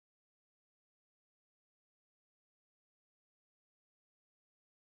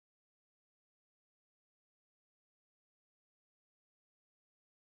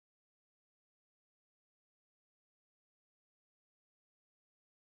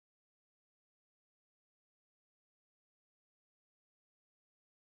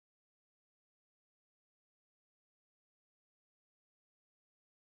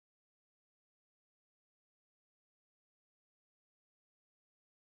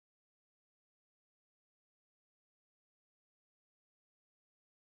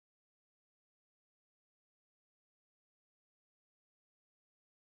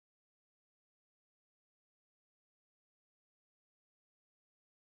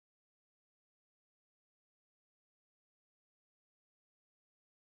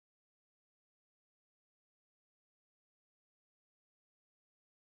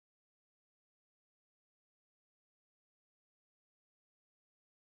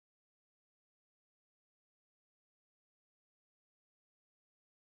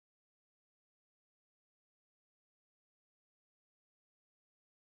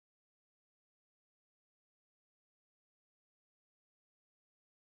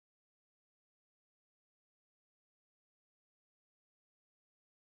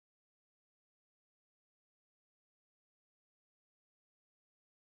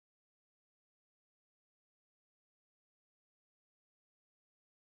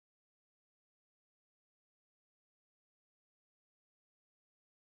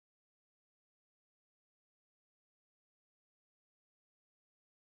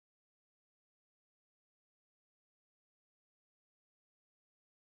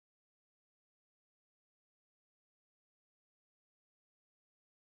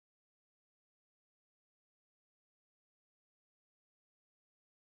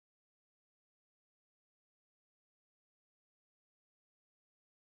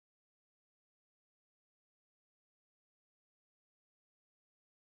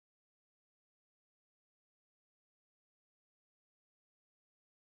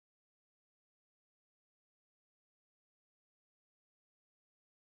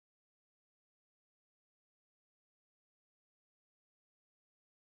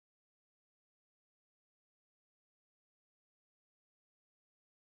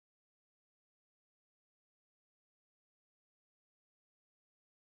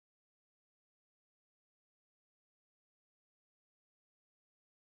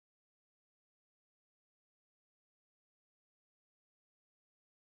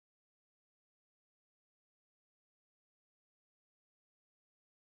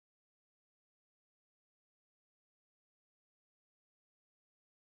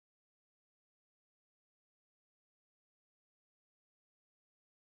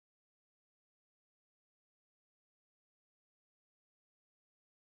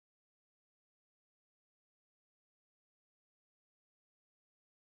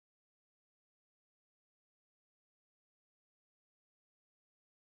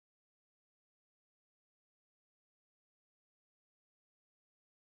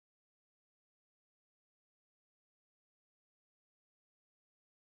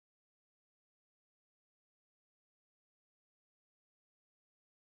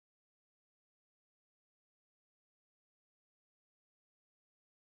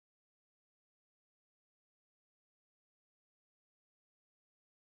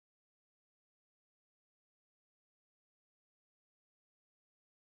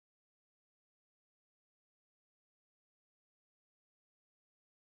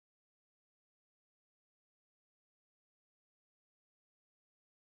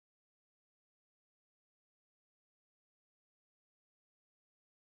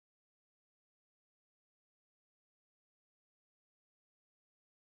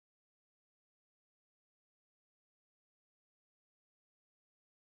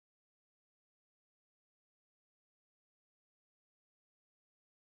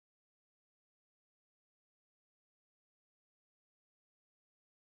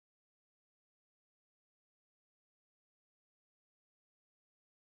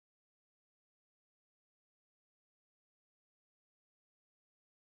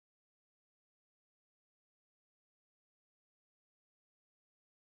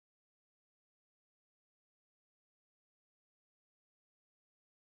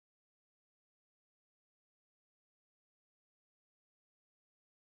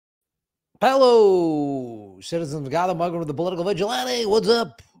Hello, citizens of Gotham. Welcome to the Political Vigilante. What's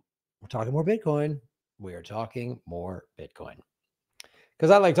up? We're talking more Bitcoin. We are talking more Bitcoin because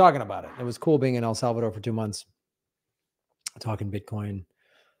I like talking about it. It was cool being in El Salvador for 2 months, talking Bitcoin.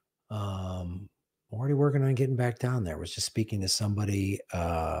 Already working on getting back down there. Was just speaking to somebody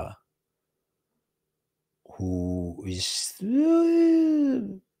who is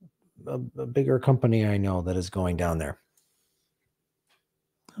a bigger company I know that is going down there.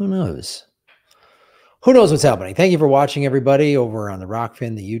 Who knows? Who knows what's happening? Thank you for watching, everybody, over on the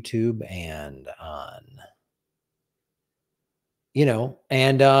Rockfin, the YouTube, and on,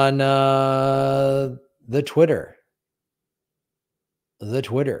 the Twitter.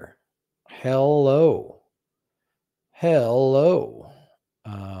 Hello.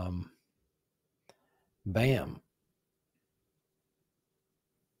 Bam.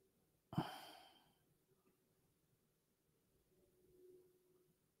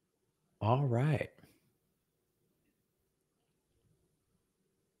 All right.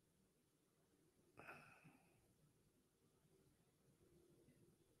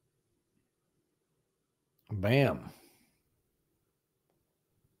 Bam.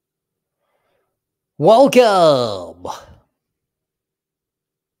 Welcome. Let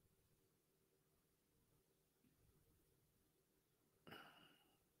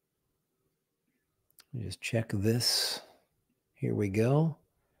me just check this. Here we go.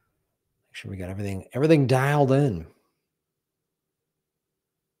 Make sure we got everything dialed in.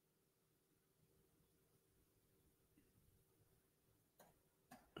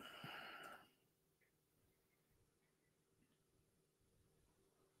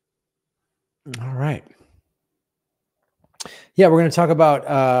 All right. Yeah, we're going to talk about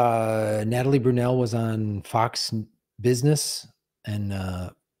Natalie Brunell was on Fox Business,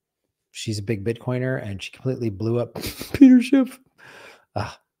 and she's a big Bitcoiner, and she completely blew up Peter Schiff.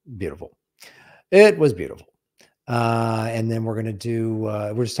 Beautiful. It was beautiful. And then we're going to do,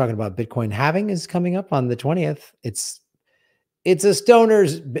 we're just talking about Bitcoin halving is coming up on the 20th. It's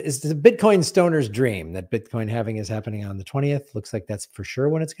the Bitcoin stoner's dream that Bitcoin halving is happening on the 20th. Looks like that's for sure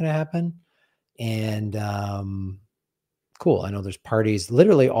when it's going to happen. And cool. I know there's parties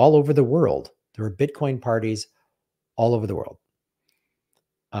literally all over the world. There are Bitcoin parties all over the world.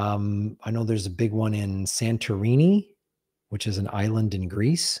 I know there's a big one in Santorini, which is an island in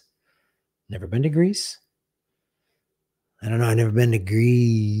Greece. Never been to Greece. I don't know. I've never been to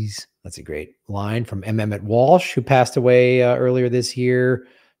Greece. That's a great line from M. Emmett Walsh, who passed away earlier this year.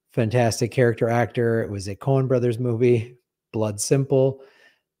 Fantastic character actor. It was a Coen Brothers movie, Blood Simple.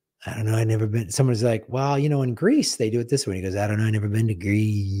 I don't know. I've never been. Someone's like, well, in Greece, they do it this way. He goes, I don't know. I've never been to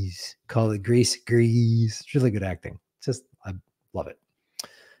Greece. Call it Greece. It's really good acting. I love it.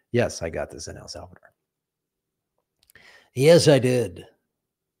 Yes, I got this in El Salvador. Yes, I did.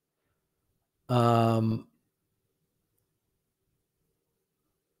 Bam.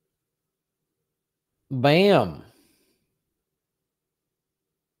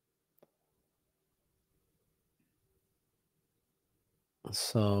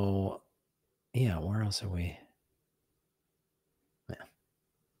 So, yeah, where else are we? Yeah.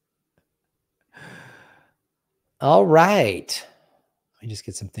 All right. Let me just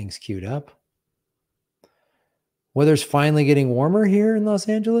get some things queued up. Weather's finally getting warmer here in Los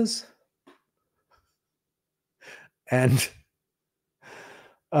Angeles. And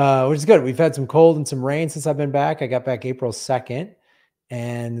which is good. We've had some cold and some rain since I've been back. I got back April 2nd,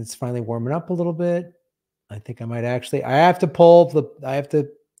 and it's finally warming up a little bit. I think I might actually, I have to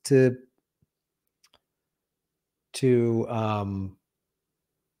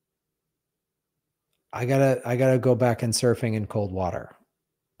I gotta go back and surfing in cold water.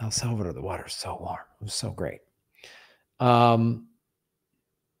 El Salvador, the water's so warm. It was so great. Thank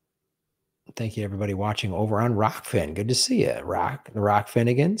you, everybody watching over on Rockfin. Good to see you, the Rock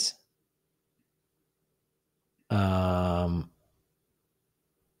Finnegans.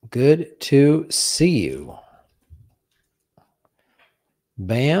 Good to see you.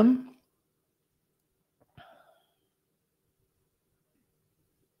 Bam.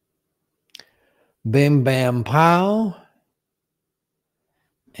 Bim bam pow.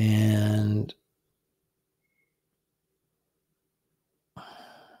 And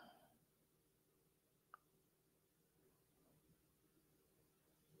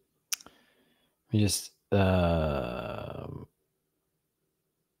let me just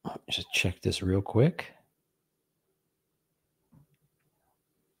check this real quick.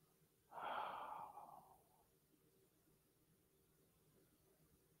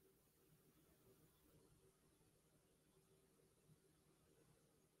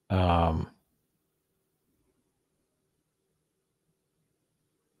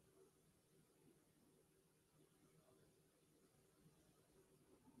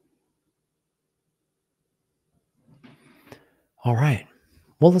 All right.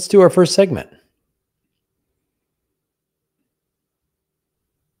 Well, let's do our first segment.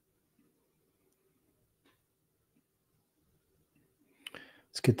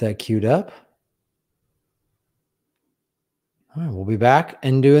 Let's get that queued up. All right, we'll be back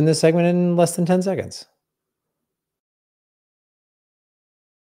and doing this segment in less than 10 seconds.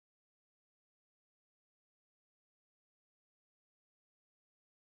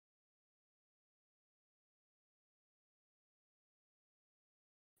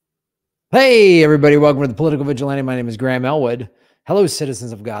 Hey, everybody. Welcome to the Political Vigilante. My name is Graham Elwood. Hello,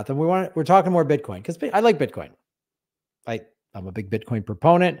 citizens of Gotham. We're talking more Bitcoin because I like Bitcoin. I'm a big Bitcoin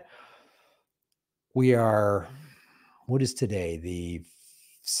proponent. We are, what is today? The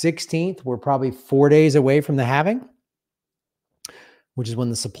 16th. We're probably 4 days away from the halving, which is when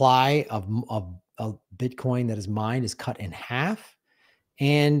the supply of Bitcoin that is mined is cut in half.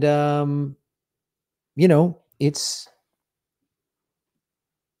 And, it's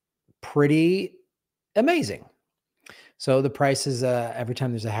pretty amazing. So the price is, every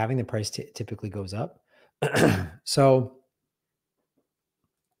time there's a halving, the price typically goes up. So,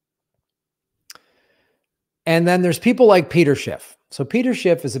 and then there's people like Peter Schiff. So Peter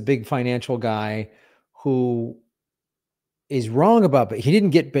Schiff is a big financial guy who is wrong about it. He didn't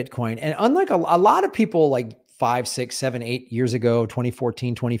get Bitcoin. And unlike a lot of people like 5, 6, 7, 8 years ago,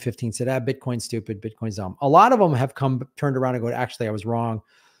 2014, 2015 said, Bitcoin's stupid, Bitcoin's dumb. A lot of them have turned around and go, actually, I was wrong.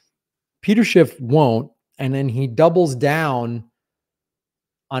 Peter Schiff won't. And then he doubles down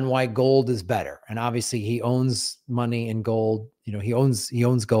on why gold is better. And obviously he owns money in gold. He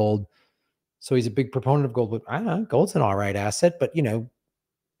owns gold. So he's a big proponent of gold. But I don't know, gold's an all right asset. But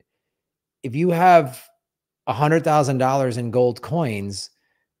if you have $100,000 in gold coins,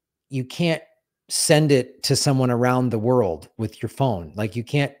 you can't send it to someone around the world with your phone. Like you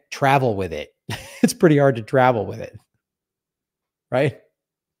can't travel with it. It's pretty hard to travel with it. Right?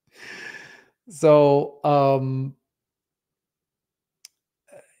 So,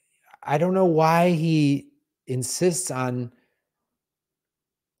 I don't know why he insists on,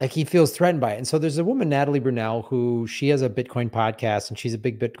 like, he feels threatened by it. And so there's a woman, Natalie Brunell, who she has a Bitcoin podcast and she's a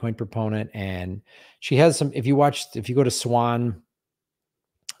big Bitcoin proponent. And she has some, if you go to Swan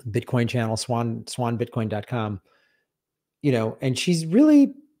Bitcoin channel, swanbitcoin.com, and she's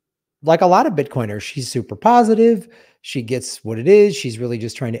really like a lot of Bitcoiners. She's super positive. She gets what it is. She's really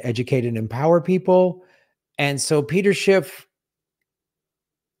just trying to educate and empower people. And so Peter Schiff,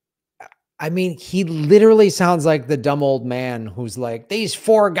 I mean, he literally sounds like the dumb old man who's like, these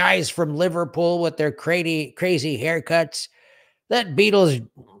 4 guys from Liverpool with their crazy haircuts, that Beatles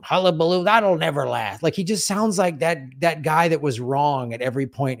hullabaloo, that'll never last. Like, he just sounds like that guy that was wrong at every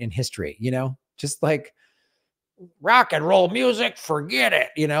point in history, just like rock and roll music, forget it,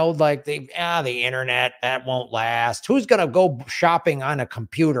 like the internet, that won't last. Who's going to go shopping on a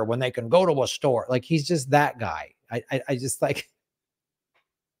computer when they can go to a store? Like, he's just that guy. I just like,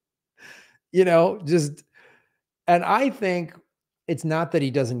 and I think it's not that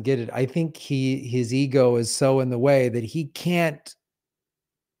he doesn't get it. I think his ego is so in the way that he can't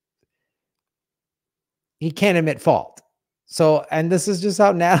admit fault. So, and this is just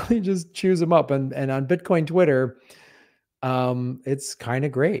how Natalie just chews him up. And on Bitcoin Twitter, it's kind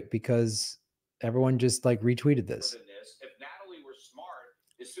of great because everyone just like retweeted this. If Natalie were smart,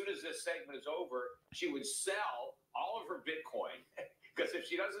 as soon as this segment is over, she would sell all of her Bitcoin. Because if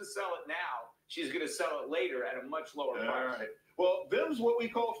she doesn't sell it now, she's going to sell it later at a much lower price. All right. Well, them's what we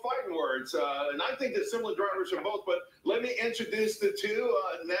call fighting words. And I think there's similar drivers from both. But let me introduce the two.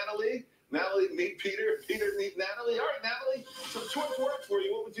 Natalie. Natalie, meet Peter. Peter, meet Natalie. All right, Natalie, some choice words for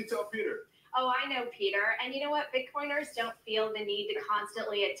you. What would you tell Peter? Oh, I know, Peter. And you know what? Bitcoiners don't feel the need to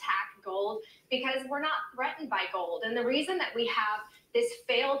constantly attack gold because we're not threatened by gold. And the reason that we have this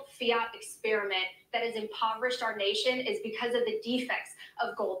failed fiat experiment that has impoverished our nation is because of the defects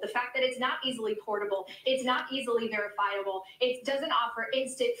of gold. The fact that it's not easily portable, it's not easily verifiable, it doesn't offer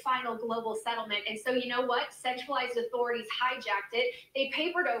instant final global settlement. And so you know what? Centralized authorities hijacked it, they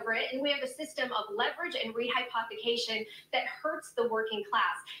papered over it, and we have a system of leverage and rehypothecation that hurts the working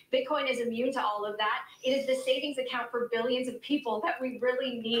class. Bitcoin is immune to all of that. It is the savings account for billions of people that we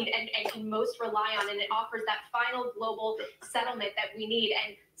really need and can most rely on, and it offers that final global settlement that we need.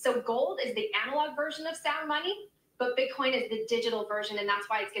 And so gold is the analog version of sound money, but Bitcoin is the digital version, and that's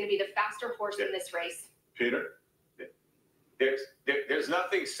why it's going to be the faster horse in this race. Peter? There's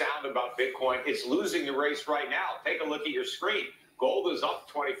nothing sound about Bitcoin. It's losing the race right now. Take a look at your screen. Gold is up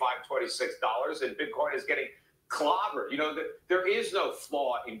 $25, $26, and Bitcoin is getting clobbered. There is no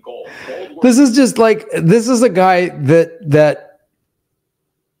flaw in gold. This is just like, this is a guy that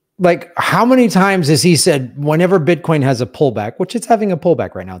like, how many times has he said whenever Bitcoin has a pullback, which it's having a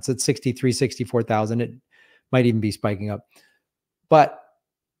pullback right now, it's at 63, 64,000. It might even be spiking up, but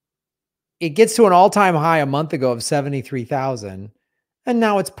it gets to an all-time high a month ago of 73,000. And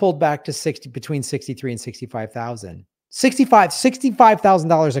now it's pulled back to between 63 and 65,000,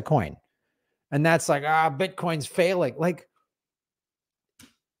 $65,000 a coin. And that's like, Bitcoin's failing. Like,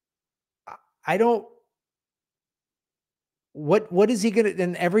 I don't, what is he going to,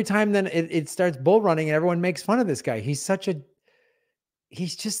 and every time then it starts bull running and everyone makes fun of this guy. He's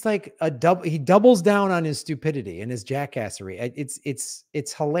just like he doubles down on his stupidity and his jackassery.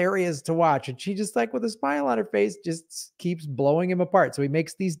 It's hilarious to watch. And she just like with a smile on her face, just keeps blowing him apart. So he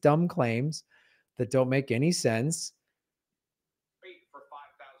makes these dumb claims that don't make any sense. For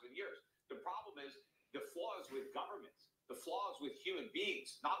 5,000 years. The problem is the flaws with governments, the flaws with human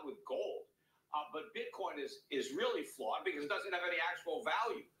beings, not with gold. But Bitcoin is really flawed because it doesn't have any actual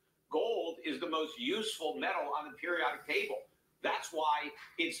value. Gold is the most useful metal on the periodic table. That's why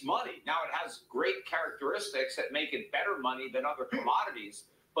it's money. Now, it has great characteristics that make it better money than other commodities,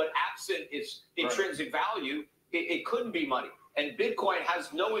 but absent its intrinsic value, it couldn't be money. And Bitcoin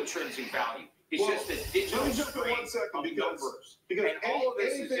has no intrinsic value. It's just a digital string of numbers. Because all of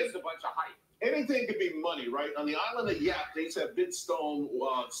this is just a bunch of hype. Anything could be money, right? On the island of Yap, they said stone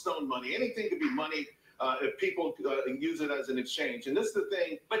money. Anything could be money if people use it as an exchange. And this is the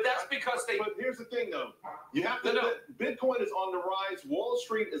thing. But that's because they... But here's the thing, though. You have to know, Bitcoin is on the rise. Wall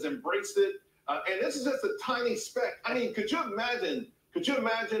Street has embraced it. And this is just a tiny speck. I mean, could you imagine,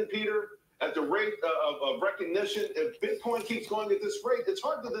 Peter, at the rate of recognition, if Bitcoin keeps going at this rate, it's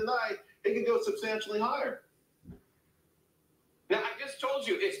hard to deny it can go substantially higher. Now, I just told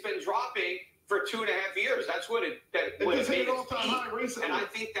you it's been dropping for 2.5 years. That's what it made its peak. And I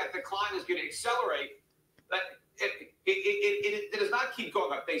think that decline is going to accelerate. It does not keep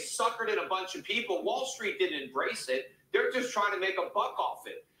going up. They suckered in a bunch of people. Wall Street didn't embrace it. They're just trying to make a buck off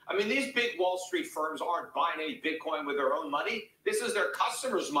it. I mean, these big Wall Street firms aren't buying any Bitcoin with their own money. This is their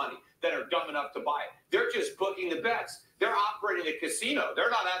customers' money that are dumb enough to buy it. They're just booking the bets. They're operating a casino.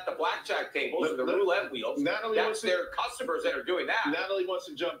 They're not at the blackjack tables or the roulette wheels. That's their customers that are doing that. Natalie wants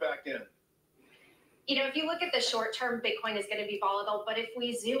to jump back in. You know, if you look at the short term, Bitcoin is going to be volatile. But if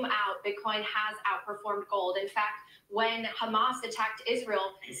we zoom out, Bitcoin has outperformed gold. In fact, when Hamas attacked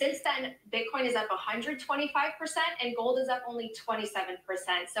Israel, since then, Bitcoin is up 125% and gold is up only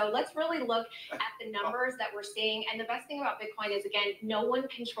 27%. So let's really look at the numbers that we're seeing. And the best thing about Bitcoin is, again, no one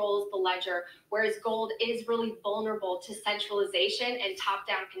controls the ledger, whereas gold is really vulnerable to centralization and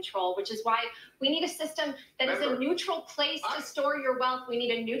top-down control, which is why we need a system that is a neutral place to store your wealth. We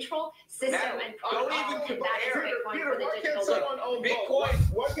need a neutral system. And don't even compare. Peter, why can't someone own Bitcoin?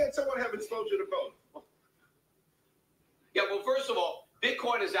 Why can't someone have exposure to both? Yeah, well, first of all,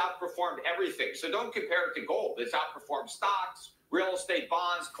 Bitcoin has outperformed everything. So don't compare it to gold. It's outperformed stocks, real estate,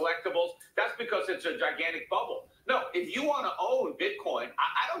 bonds, collectibles. That's because it's a gigantic bubble. No, if you want to own Bitcoin,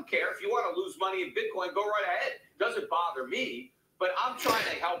 I don't care. If you want to lose money in Bitcoin, go right ahead. It doesn't bother me. But I'm trying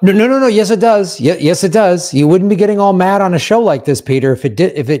to help. No. Yes, it does. Yes, it does. You wouldn't be getting all mad on a show like this, Peter. If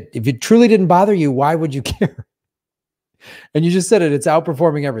it truly didn't bother you, why would you care? And you just said it. It's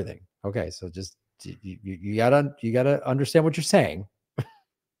outperforming everything. Okay, so just you gotta understand what you're saying.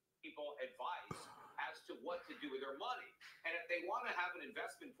 People advice as to what to do with their money, and if they want to have an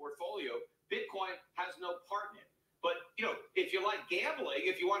investment portfolio, Bitcoin has no part in it. But you know, if you like gambling,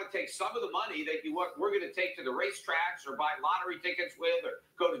 if you want to take some of the money that we're going to take to the racetracks or buy lottery tickets with, or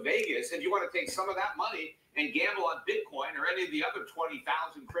go to Vegas, if you want to take some of that money and gamble on Bitcoin or any of the other 20,000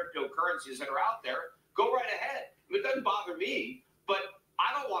 cryptocurrencies that are out there, go right ahead. It doesn't bother me, but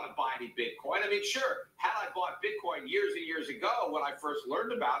I don't want to buy any Bitcoin. I mean, sure, had I bought Bitcoin years and years ago when I first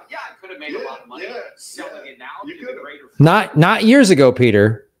learned about it, yeah, I could have made a lot of money selling it now. You could have. Not years ago,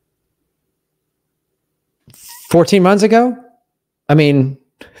 Peter. 14 months ago? I mean,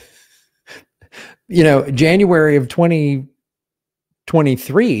 you know, January of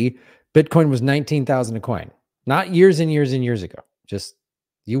 2023, Bitcoin was 19,000 a coin. Not years and years and years ago. Just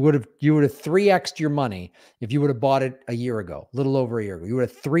you would have 3x'd your money if you would have bought it a year ago, a little over a year ago. You would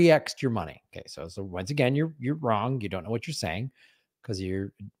have 3x'd your money. Okay, so once again, you're wrong. You don't know what you're saying because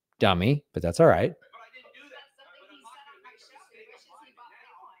you're a dummy, but that's all right.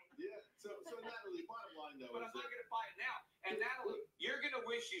 And Natalie, you're going to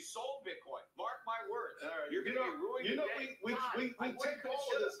wish you sold Bitcoin. Mark my words. You're going to be ruined. You know, we take all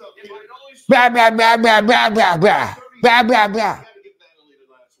of this stuff. Blah, blah, blah, blah, blah, blah, blah. Blah, blah, blah. I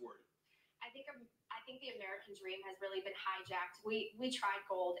think the American dream has really been hijacked we tried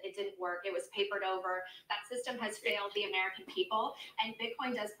gold. It didn't work. It was papered over. That system has failed the American people, and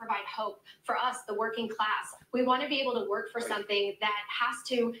Bitcoin does provide hope for us, the working class. We want to be able to work for something that has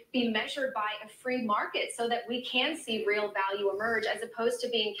to be measured by a free market so that we can see real value emerge, as opposed to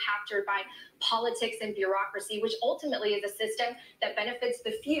being captured by politics and bureaucracy, which ultimately is a system that benefits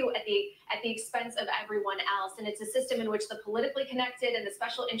the few at the expense of everyone else. And it's a system in which the politically connected and the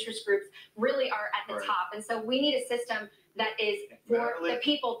special interest groups really are at the top. And so we need a system that is for the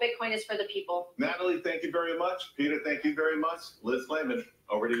people. Bitcoin is for the people. Natalie, thank you very much. Peter, thank you very much. Liz Lehman,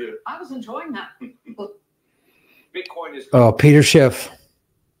 over to you. I was enjoying that. Bitcoin is. Oh, Peter Schiff.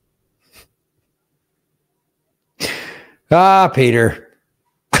 Peter.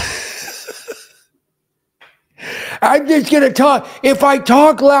 I'm just going to talk. If I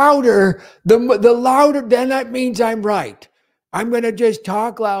talk louder, the louder, then that means I'm right. I'm going to just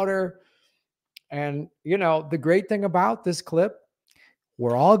talk louder. And, you know, the great thing about this clip,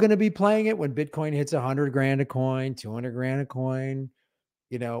 we're all going to be playing it when Bitcoin hits 100 grand a coin, 200 grand a coin.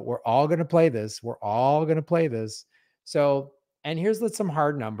 You know, we're all going to play this. We're all going to play this. So, and here's some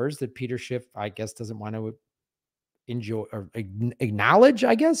hard numbers that Peter Schiff, I guess, doesn't want to enjoy or acknowledge,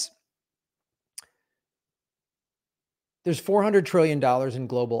 I guess. There's $400 trillion in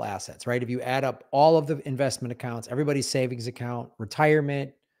global assets, right? If you add up all of the investment accounts, everybody's savings account,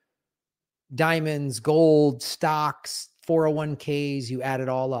 retirement, diamonds, gold, stocks, 401ks, you add it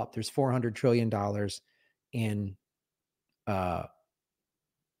all up, there's $400 trillion in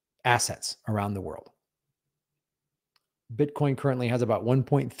assets around the world. Bitcoin currently has about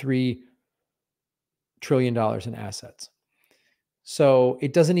 $1.3 trillion in assets. So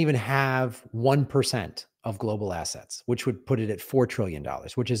it doesn't even have 1% of global assets, which would put it at $4 trillion,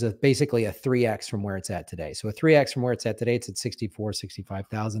 which is basically a 3x from where it's at today. So a 3x from where it's at today, it's at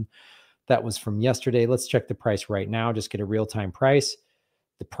 65,000. That was from yesterday. Let's check the price right now. Just get a real-time price.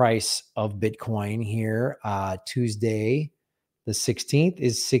 The price of Bitcoin here, Tuesday, the 16th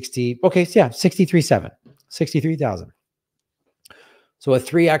is 63,000. So a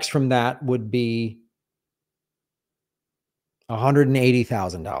 3x from that would be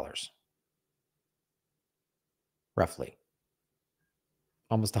 $180,000, roughly,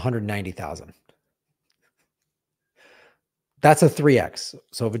 almost 190,000. That's a 3x.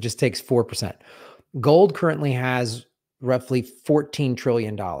 So if it just takes 4%, gold currently has roughly $14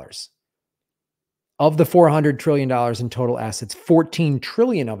 trillion. Of the $400 trillion in total assets, 14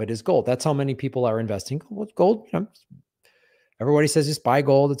 trillion of it is gold. That's how many people are investing. Gold, you know, everybody says just buy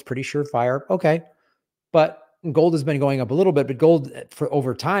gold. It's pretty surefire. Okay. But gold has been going up a little bit, but gold for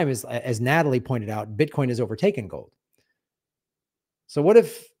over time is, as Natalie pointed out, Bitcoin has overtaken gold. So what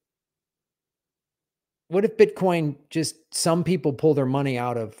if Bitcoin, just some people pull their money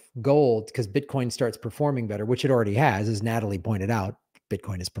out of gold because Bitcoin starts performing better, which it already has, as Natalie pointed out.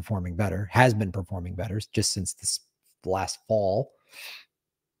 Bitcoin is performing better, has been performing better just since this last fall.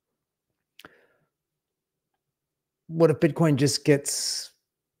 What if Bitcoin just gets,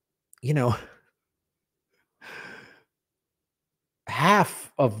 you know,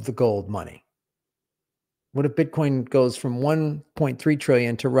 half of the gold money? What if Bitcoin goes from 1.3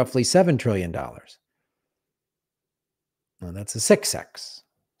 trillion to roughly $7 trillion? Well, that's a 6x.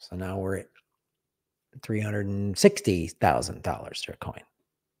 So now we're at $360,000 a coin.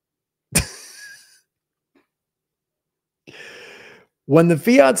 When the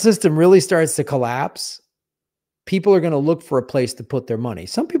fiat system really starts to collapse, people are going to look for a place to put their money.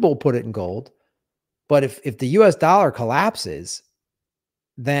 Some people will put it in gold, but if the US dollar collapses,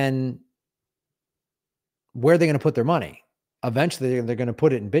 then where are they going to put their money? Eventually, they're going to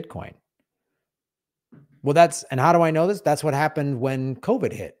put it in Bitcoin. Well, and how do I know this? That's what happened when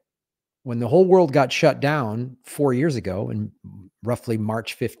COVID hit. When the whole world got shut down 4 years ago, in roughly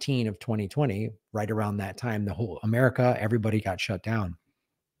March 15 of 2020, right around that time, the whole America, everybody got shut down.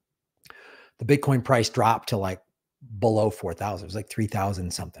 The Bitcoin price dropped to like below 4,000. It was like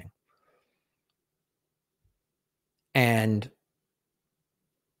 3,000 something. And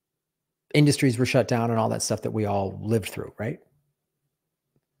industries were shut down and all that stuff that we all lived through, right?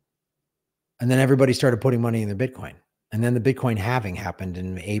 And then everybody started putting money in the Bitcoin. And then the Bitcoin halving happened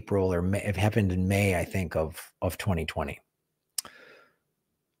in April, or it happened in May, I think, of 2020.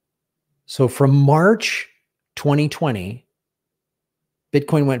 So from March 2020,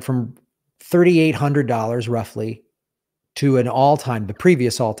 Bitcoin went from $3,800 roughly to the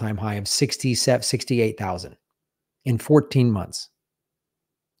previous all-time high of 68,000 in 14 months.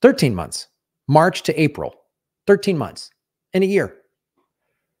 13 months, March to April, 13 months in a year.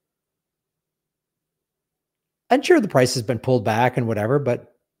 And sure, the price has been pulled back and whatever,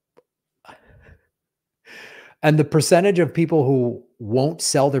 but And the percentage of people who won't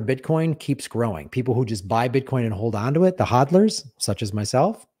sell their Bitcoin keeps growing. People who just buy Bitcoin and hold on to it, the hodlers, such as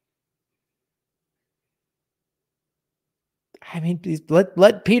myself. I mean,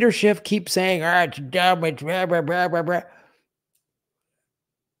 let Peter Schiff keep saying, it's dumb, it's blah, blah, blah, blah, blah.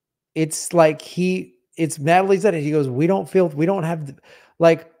 It's like it's Natalie said it. He goes, we don't have,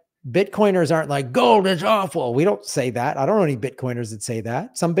 like, Bitcoiners aren't like, gold is awful. We don't say that. I don't know any Bitcoiners that say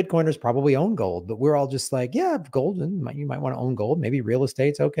that. Some Bitcoiners probably own gold, but we're all just like, yeah, gold, you might want to own gold. Maybe real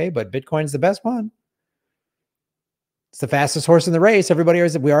estate's okay, but Bitcoin's the best one. It's the fastest horse in the race. Everybody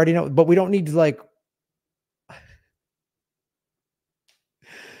always, we already know, but we don't need to, like,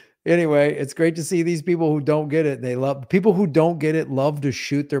 anyway, it's great to see these people who don't get it. People who don't get it love to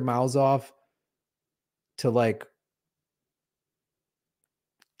shoot their mouths off to, like,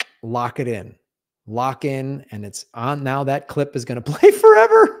 lock in, and it's on now. That clip is going to play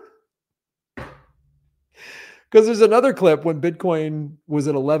forever. Because there's another clip when Bitcoin was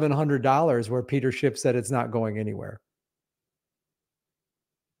at $1,100 where Peter Schiff said it's not going anywhere.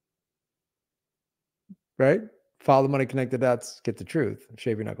 Right? Follow the money, connect the dots, get the truth,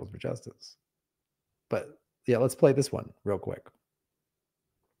 shave your knuckles for justice. But yeah, let's play this one real quick.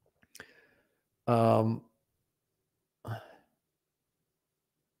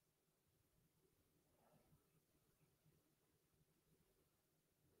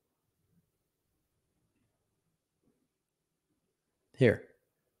 Here.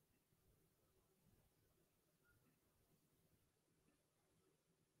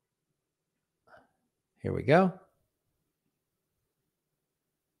 Here we go.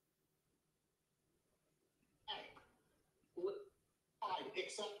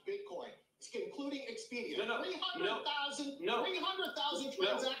 Except Bitcoin, including Expedia. 300,000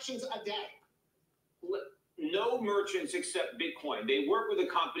 transactions a day. No merchants accept Bitcoin. They work with a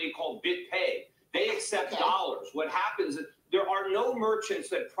company called BitPay. They accept dollars. What happens is there are no merchants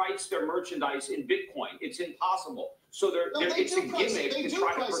that price their merchandise in Bitcoin. It's impossible. So it's a gimmick to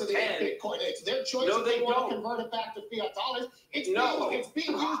try to pretend. Bitcoin. It's their choice if they want to convert it back to fiat dollars. It's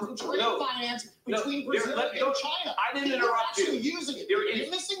being used in trade finance between Brazil and China. I didn't interrupt you. They're actually using it. You're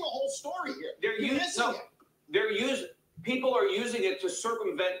missing the whole story here. People are using it to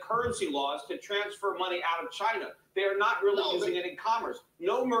circumvent currency laws to transfer money out of China. They are not really using it in commerce.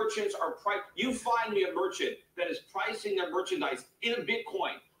 No merchants are you find me a merchant that is pricing their merchandise in a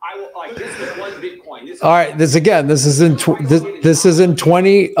Bitcoin. I will, like, this is one Bitcoin. All right, this is in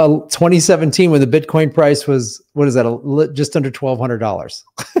 2017 when the Bitcoin price was, what is that, just under $1,200.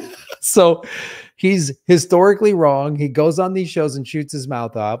 So he's historically wrong. He goes on these shows and shoots his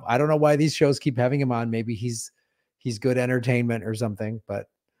mouth off. I don't know why these shows keep having him on. Maybe he's good entertainment or something, but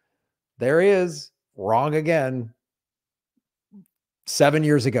there he is, wrong again. 7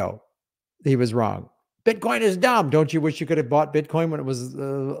 years ago, he was wrong. Bitcoin is dumb. Don't you wish you could have bought Bitcoin when it was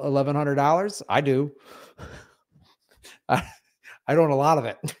 $1,100? I do. I own a lot of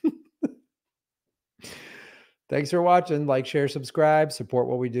it. Thanks for watching. Like, share, subscribe, support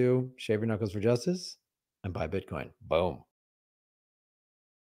what we do. Shave your knuckles for justice and buy Bitcoin. Boom.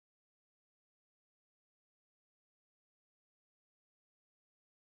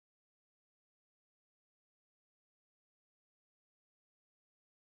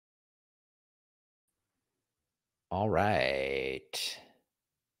 All right.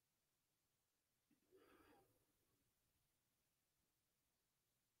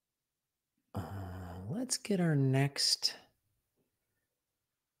 Let's get our next.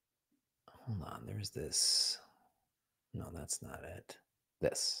 Hold on. There's this. No, that's not it.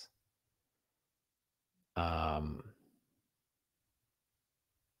 This.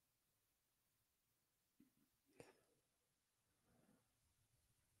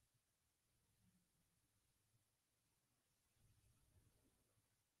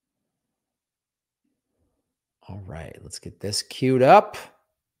 All right, let's get this queued up.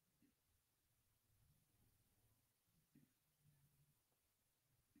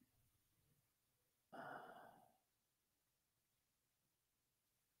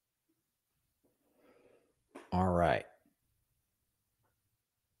 All right.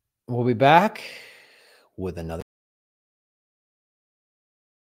 We'll be back with another.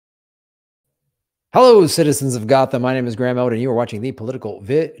 Hello, citizens of Gotham. My name is Graham Elwood, and you are watching The Political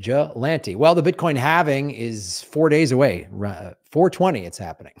Vigilante. Well, the Bitcoin halving is 4 days away. 4/20, it's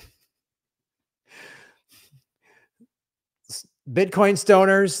happening. Bitcoin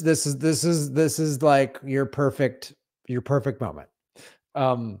stoners, this is like your perfect moment.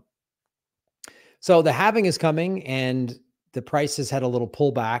 So the halving is coming, and the prices had a little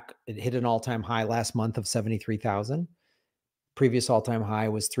pullback. It hit an all-time high last month of 73,000. previous all-time high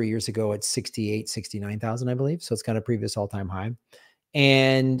was 3 years ago at 69,000, I believe. So it's got a previous all-time high.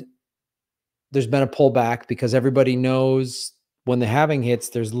 And there's been a pullback because everybody knows when the halving hits,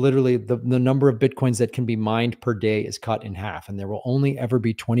 there's literally the number of Bitcoins that can be mined per day is cut in half. And there will only ever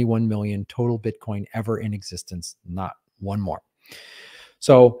be 21 million total Bitcoin ever in existence, not one more.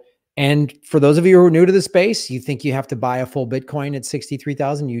 So, and for those of you who are new to the space, you think you have to buy a full Bitcoin at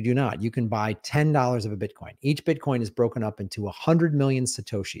 63,000. You do not. You can buy $10 of a Bitcoin. Each Bitcoin is broken up into 100 million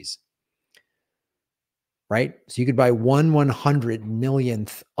Satoshis, right? So you could buy 1/100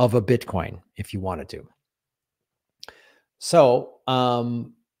 millionth of a Bitcoin if you wanted to. So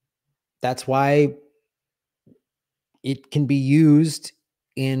that's why it can be used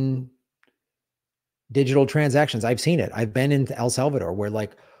in digital transactions. I've seen it. I've been in El Salvador where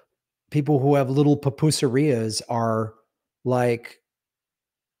like people who have little pupuserias are like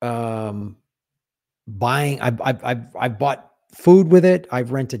buying. I've bought food with it.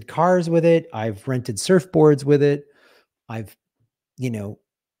 I've rented cars with it. I've rented surfboards with it. I've,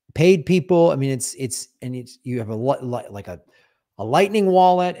 paid people. I mean, you have like a lightning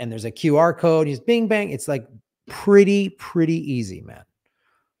wallet and there's a QR code. He's bing, bang. It's like pretty easy, man.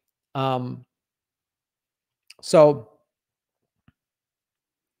 So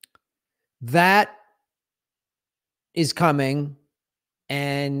that is coming.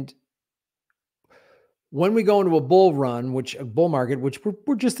 And when we go into a bull market, which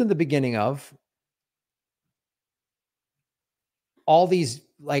we're just in the beginning of, all these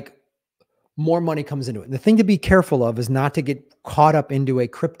like more money comes into it. And the thing to be careful of is not to get caught up into a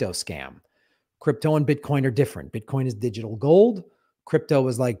crypto scam. Crypto and Bitcoin are different. Bitcoin is digital gold. Crypto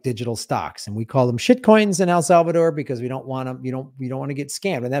is like digital stocks, and we call them shit coins in El Salvador because we don't want them. We don't want to get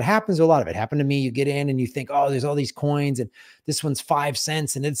scammed, and that happens to a lot of it. Happened to me. You get in and you think, oh, there's all these coins, and this one's 5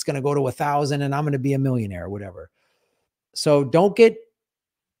 cents, and it's going to go to 1,000, and I'm going to be a millionaire, or whatever. So don't get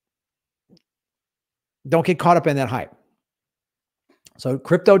caught up in that hype. So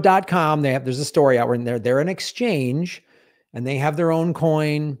crypto.com, there's a story out where they're an exchange, and they have their own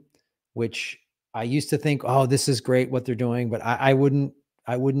coin, which I used to think, oh, this is great what they're doing, but I wouldn't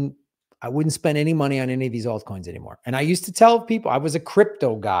spend any money on any of these altcoins anymore. And I used to tell people I was a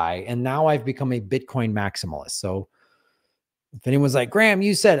crypto guy, and now I've become a Bitcoin maximalist. So if anyone's like, Graham,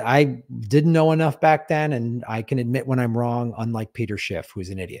 you said I didn't know enough back then, and I can admit when I'm wrong, unlike Peter Schiff, who's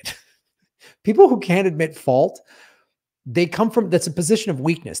an idiot. People who can't admit fault, that's a position of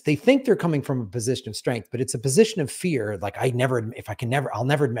weakness. They think they're coming from a position of strength, but it's a position of fear. Like I'll never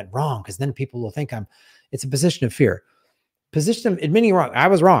admit wrong, because then people will think it's a position of fear. Position of admitting wrong. I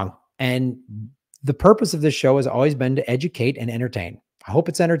was wrong. And the purpose of this show has always been to educate and entertain. I hope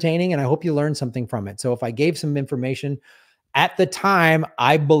it's entertaining, and I hope you learn something from it. So if I gave some information at the time,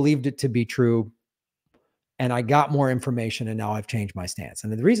 I believed it to be true, and I got more information, and now I've changed my stance.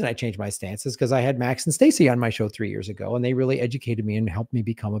 And the reason I changed my stance is because I had Max and Stacy on my show 3 years ago, and they really educated me and helped me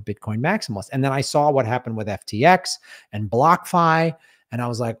become a Bitcoin maximalist. And then I saw what happened with FTX and BlockFi, and I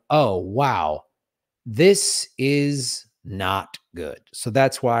was like, oh, wow, this is not good. So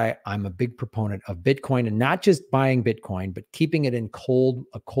that's why I'm a big proponent of Bitcoin, and not just buying Bitcoin, but keeping it in a cold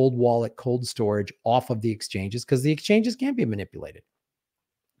wallet, cold storage off of the exchanges, because the exchanges can't be manipulated.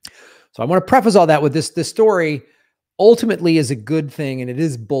 So I want to preface all that with this story ultimately is a good thing, and it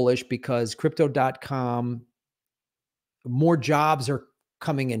is bullish because crypto.com, more jobs are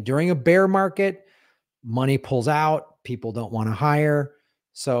coming in. During a bear market, money pulls out, people don't want to hire.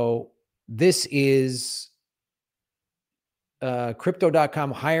 So this is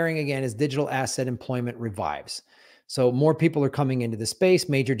crypto.com hiring again as digital asset employment revives. So more people are coming into the space.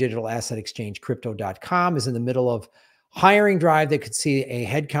 Major digital asset exchange crypto.com is in the middle of hiring drive that could see a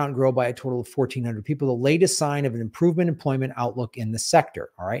headcount grow by a total of 1,400 people, the latest sign of an improvement employment outlook in the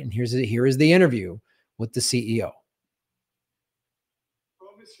sector. All right. And here is the interview with the CEO.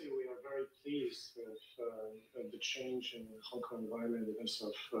 Obviously, we are very pleased with the change in the Hong Kong environment in terms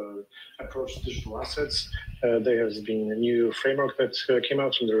of approach to digital assets. There has been a new framework that came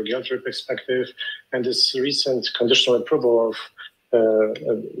out from the regulatory perspective, and this recent conditional approval of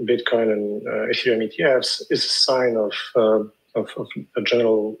Bitcoin and Ethereum ETFs is a sign of a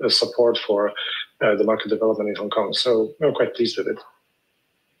general support for the market development in Hong Kong. So we're quite pleased with it.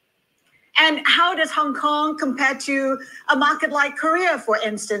 And how does Hong Kong compare to a market like Korea, for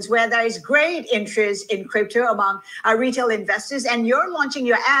instance, where there is great interest in crypto among retail investors, and you're launching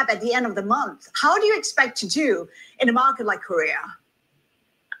your app at the end of the month? How do you expect to do in a market like Korea?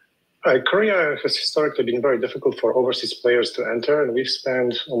 Korea has historically been very difficult for overseas players to enter, and we've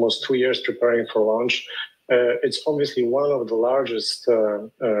spent almost 2 years preparing for launch. It's obviously one of the largest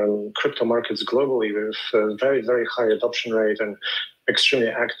crypto markets globally, with a very, very high adoption rate and extremely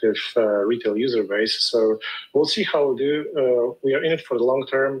active retail user base. So we'll see how we'll do. We are in it for the long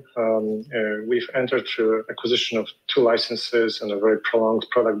term. We've entered through acquisition of 2 licenses and a very prolonged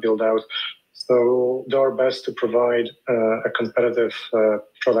product build out. So do our best to provide a competitive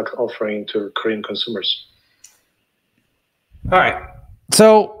product offering to Korean consumers. All right.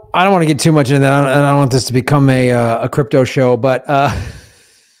 So I don't want to get too much into that. I don't want this to become a crypto show, but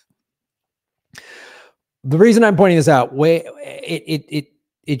the reason I'm pointing this out,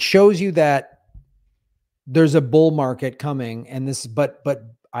 it shows you that there's a bull market coming, and this, but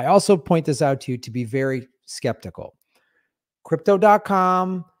I also point this out to you to be very skeptical.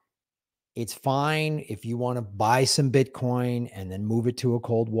 Crypto.com, it's fine if you want to buy some Bitcoin and then move it to a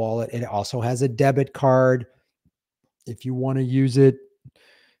cold wallet. It also has a debit card if you want to use it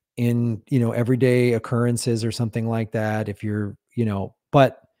in, everyday occurrences or something like that. If you're,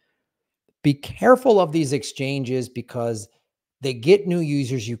 but be careful of these exchanges because they get new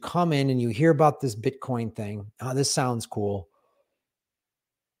users. You come in and you hear about this Bitcoin thing. Oh, this sounds cool.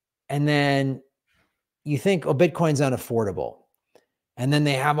 And then you think, oh, Bitcoin's unaffordable. And then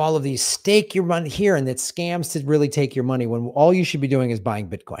they have all of these stake your money here, and it's scams to really take your money when all you should be doing is buying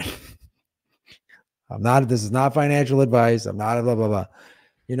Bitcoin. This is not financial advice. I'm not a blah, blah, blah.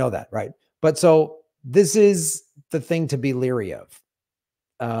 You know that, right? But so this is the thing to be leery of.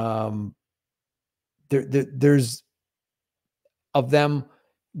 There's of them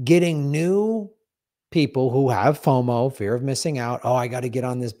getting new people who have FOMO, fear of missing out. Oh, I got to get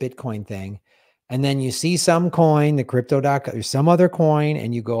on this Bitcoin thing. And then you see some coin, the crypto.com, or some other coin,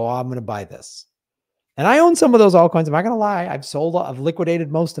 and you go, oh, I'm going to buy this. And I own some of those altcoins. I'm not going to lie. I've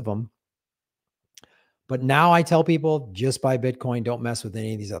liquidated most of them. But now I tell people, just buy Bitcoin. Don't mess with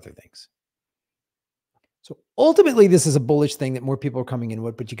any of these other things. So ultimately, this is a bullish thing that more people are coming in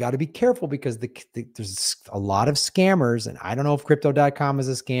with, but you got to be careful because there's a lot of scammers. And I don't know if crypto.com is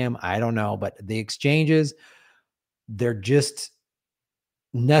a scam. I don't know, but the exchanges, they're just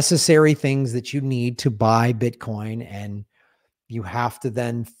necessary things that you need to buy Bitcoin. And you have to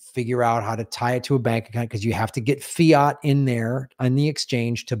then figure out how to tie it to a bank account because you have to get fiat in there on the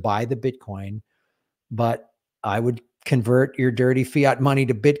exchange to buy the Bitcoin. But I would convert your dirty fiat money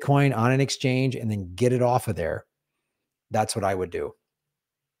to Bitcoin on an exchange and then get it off of there. That's what I would do.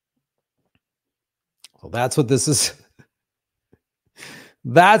 So that's what this is.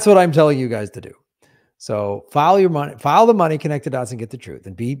 That's what I'm telling you guys to do. So file your money, file the money, connect the dots, and get the truth.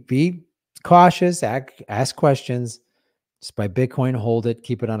 And be cautious, ask questions. Just buy Bitcoin, hold it,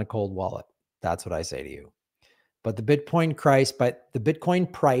 keep it on a cold wallet. That's what I say to you. But the Bitcoin price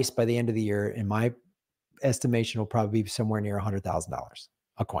by the end of the year, in my estimation, will probably be somewhere near $100,000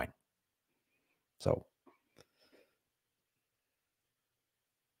 a coin. So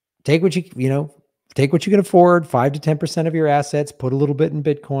take what you can afford, 5 to 10% of your assets, put a little bit in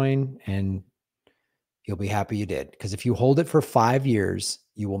Bitcoin, and you'll be happy you did. Because if you hold it for 5 years,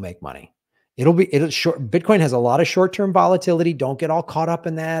 you will make money. Bitcoin has a lot of short-term volatility. Don't get all caught up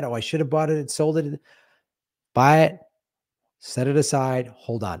in that. Oh, I should have bought it and sold it. Buy it, set it aside,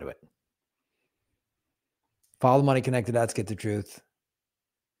 hold on to it. Follow the money, connect the dots, get the truth.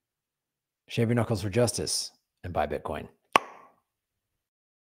 Shave your knuckles for justice and buy Bitcoin.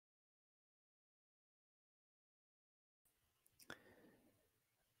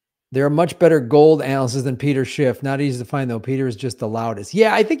 There are much better gold analysts than Peter Schiff. Not easy to find, though. Peter is just the loudest.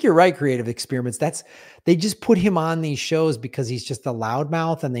 Yeah, I think you're right, Creative Experiments. They just put him on these shows because he's just a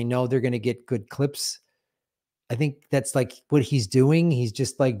loudmouth and they know they're going to get good clips. I think that's like what he's doing. He's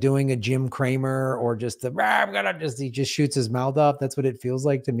just like doing a Jim Cramer or just he just shoots his mouth off. That's what it feels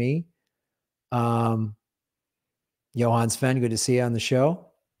like to me. Johann Sven, good to see you on the show.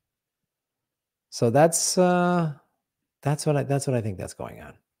 So that's what I think that's going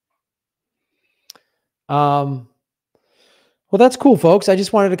on. Well, that's cool, folks. I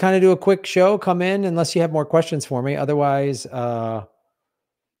just wanted to kind of do a quick show, come in, unless you have more questions for me. Otherwise, I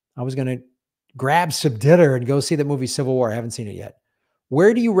was going to grab some dinner and go see the movie Civil War. I haven't seen it yet.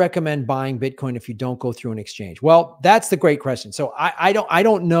 Where do you recommend buying Bitcoin if you don't go through an exchange? Well, that's the great question. So I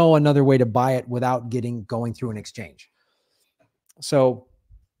don't know another way to buy it without going through an exchange. So,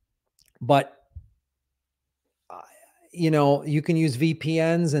 but you can use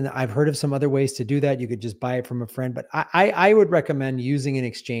VPNs, and I've heard of some other ways to do that. You could just buy it from a friend, but I would recommend using an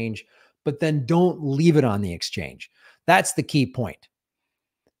exchange, but then don't leave it on the exchange. That's the key point.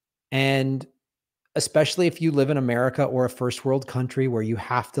 And especially if you live in America or a first world country where you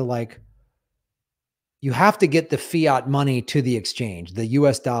have to get the fiat money to the exchange, the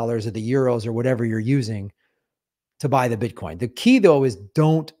US dollars or the euros or whatever you're using, to buy the Bitcoin. The key though is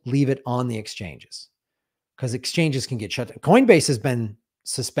don't leave it on the exchanges, because exchanges can get shut down. Coinbase has been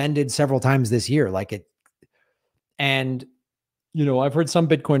suspended several times this year. And you know, I've heard some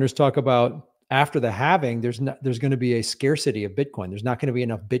Bitcoiners talk about after the halving, there's going to be a scarcity of Bitcoin. There's not going to be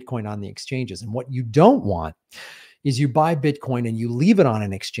enough Bitcoin on the exchanges. And what you don't want is you buy Bitcoin and you leave it on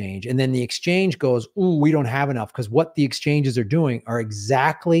an exchange, and then the exchange goes, "Ooh, we don't have enough," because what the exchanges are doing are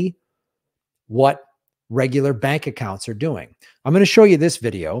exactly what regular bank accounts are doing. I'm going to show you this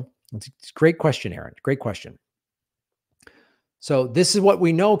video. It's a great question, Aaron. Great question. So this is what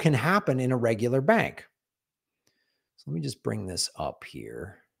we know can happen in a regular bank. So let me just bring this up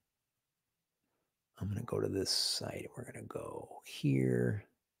here. I'm going to go to this site. We're going to go here.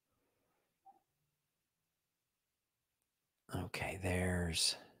 Okay,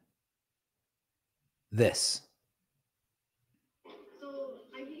 there's this. So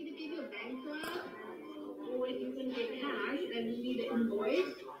I can either give you a bank draft, or you can get cash and you need an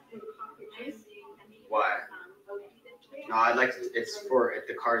invoice for the cartridges. Why? No, I'd like to. It's for if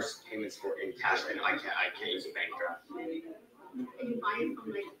the car's payments for in cash, and I can't use a bank draft. And you buy it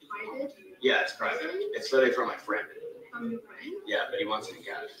from like a private? Yeah, it's private. It's literally from my friend. From your friend? Yeah, but he wants it in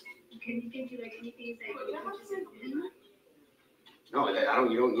cash. Can you give you like anything that you can just send him? No, I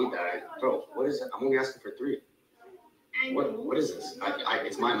don't. You don't need that, bro. What is it? I'm only asking for 3. What is this?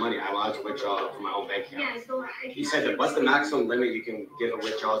 It's my money. I'm allowed to withdraw from my own bank account. Yeah, so He said that what's the maximum limit you can give a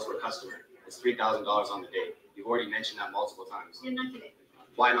withdrawal to a customer? It's $3,000 on the day. You've already mentioned that multiple times. Yeah, not today.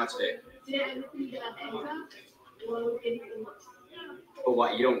 Why not today? Today I look into that bank draft, or we'll give you the most. But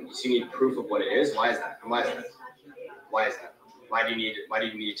why you don't? So you need proof of what it is. Why is that? And why is that? Why is that? Why do you need? Why do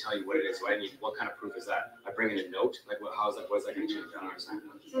you need to tell you what it is? Why do you need? What kind of proof is that? I bring in a note. Like what? How is that? What is that going to change? I don't understand.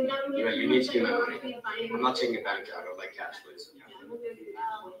 So You need to give me money. I'm not taking a bank draft. I would like cash, please.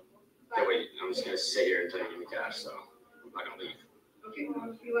 That way, I'm just going to sit here until you give me cash. So I'm not going to leave. Okay,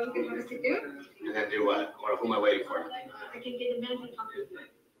 well, you want to get us to do? And then do what? Who am I waiting for? I can get the manager to talk to you.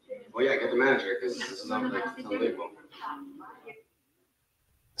 Well, yeah, get the manager because this is unbelievable.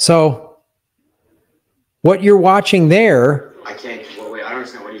 So what you're watching there. I can't. Well, wait, I don't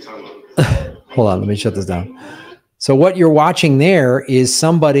understand. What are you talking about? Hold on, let me shut this down. So what you're watching there is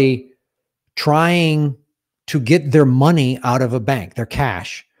somebody trying to get their money out of a bank, their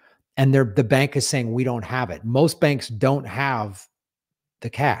cash, and the bank is saying, we don't have it. Most banks don't have the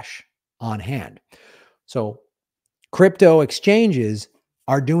cash on hand. So crypto exchanges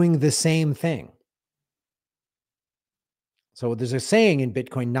are doing the same thing. So there's a saying in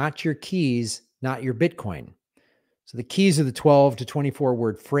Bitcoin, not your keys, not your Bitcoin. So the keys are the 12 to 24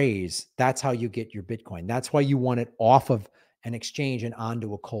 word phrase. That's how you get your Bitcoin. That's why you want it off of an exchange and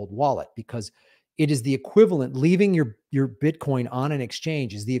onto a cold wallet, because it is the equivalent. Leaving your Bitcoin on an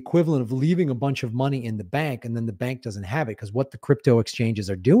exchange is the equivalent of leaving a bunch of money in the bank, and then the bank doesn't have it, because what the crypto exchanges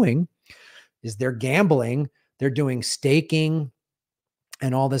are doing is they're gambling, they're doing staking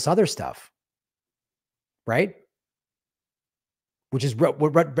and all this other stuff, right? Which is what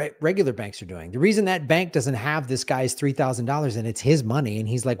regular banks are doing. The reason that bank doesn't have this guy's $3,000 and it's his money, and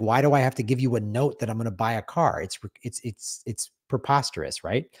he's like, why do I have to give you a note that I'm going to buy a car? It's preposterous,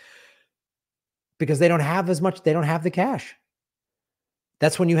 right? Because they don't have as much, they don't have the cash.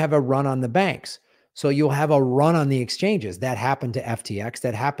 That's when you have a run on the banks. So you'll have a run on the exchanges. That happened to FTX.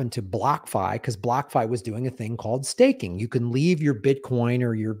 That happened to BlockFi, because BlockFi was doing a thing called staking. You can leave your Bitcoin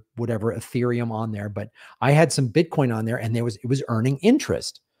or your whatever Ethereum on there, but I had some Bitcoin on there, and it was earning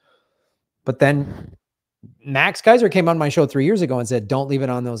interest. But then Max Kaiser came on my show 3 years ago and said, don't leave it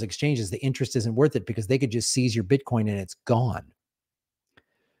on those exchanges. The interest isn't worth it, because they could just seize your Bitcoin and it's gone.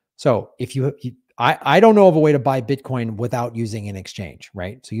 So if I don't know of a way to buy Bitcoin without using an exchange,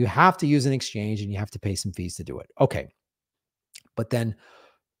 right? So you have to use an exchange and you have to pay some fees to do it. Okay. But then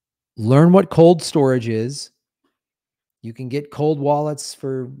learn what cold storage is. You can get cold wallets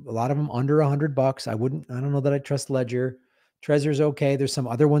for a lot of them under $100. I don't know that I trust Ledger. Trezor's okay. There's some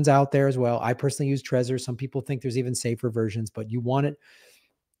other ones out there as well. I personally use Trezor. Some people think there's even safer versions, but you want it.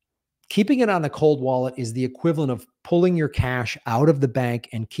 Keeping it on a cold wallet is the equivalent of pulling your cash out of the bank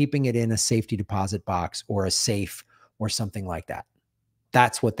and keeping it in a safety deposit box or a safe or something like that.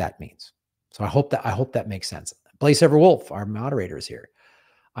 That's what that means. So I hope that makes sense. Blaze Ever Wolf, our moderator, is here.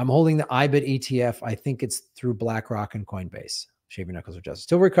 I'm holding the IBIT ETF. I think it's through BlackRock and Coinbase. Shaving Knuckles of Justice.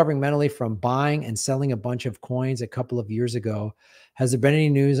 Still recovering mentally from buying and selling a bunch of coins a couple of years ago. Has there been any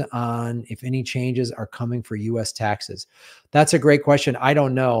news on if any changes are coming for U.S. taxes? That's a great question. I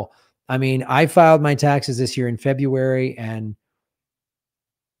don't know. I mean, I filed my taxes this year in February, and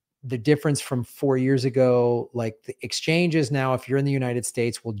the difference from 4 years ago, like the exchanges now, if you're in the United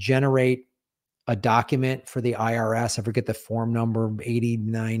States, will generate a document for the IRS. I forget the form number,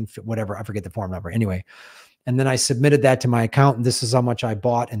 89, whatever. I forget the form number. Anyway. And then I submitted that to my accountant. This is how much I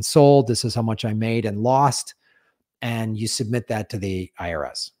bought and sold. This is how much I made and lost. And you submit that to the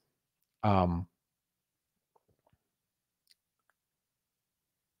IRS.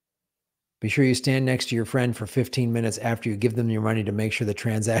 Be sure you stand next to your friend for 15 minutes after you give them your money to make sure the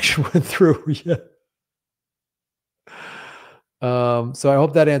transaction went through. Yeah. So I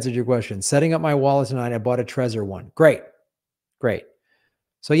hope that answered your question. Setting up my wallet tonight, I bought a Trezor one. Great. Great.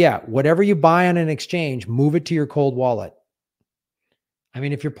 So yeah, whatever you buy on an exchange, move it to your cold wallet. I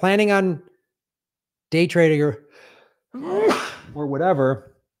mean, if you're planning on day trading or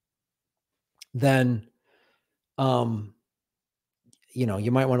whatever, then, you know, you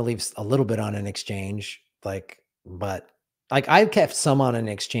might want to leave a little bit on an exchange, but I kept some on an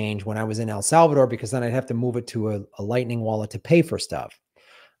exchange when I was in El Salvador, because then I'd have to move it to a Lightning wallet to pay for stuff.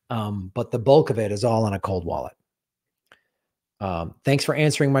 But the bulk of it is all on a cold wallet. Thanks for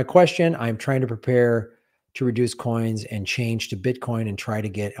answering my question. I'm trying to prepare to reduce coins and change to Bitcoin and try to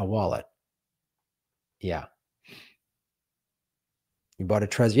get a wallet. Yeah. You bought a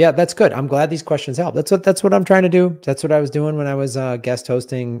Trezor. Yeah, that's good. I'm glad these questions help. That's what I'm trying to do. That's what I was doing when I was guest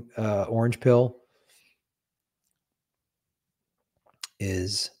hosting Orange Pill.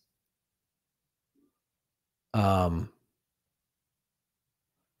 Is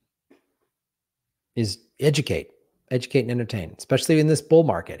educate and entertain, especially in this bull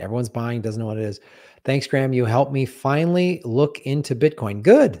market. Everyone's buying, doesn't know what it is. Thanks, Graham. You helped me finally look into Bitcoin.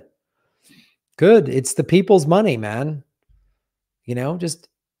 Good. Good. It's the people's money, man. You know, just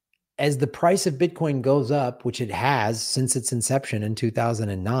as the price of Bitcoin goes up, which it has since its inception in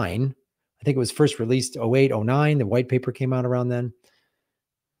 2009, I think it was first released 08, 09. The white paper came out around then.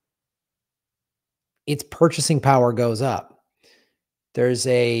 Its purchasing power goes up. There's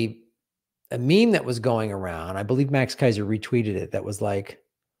a meme that was going around. I believe Max Kaiser retweeted it. That was like,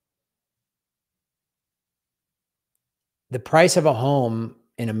 the price of a home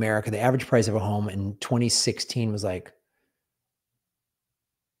in America, the average price of a home in 2016 was like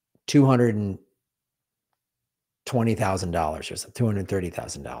 $220,000 or something,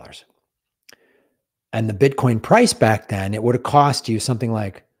 $230,000. And the Bitcoin price back then, it would have cost you something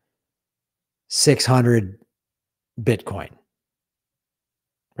like 600 Bitcoin,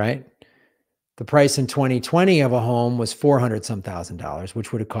 right? The price in 2020 of a home was $400 some thousand,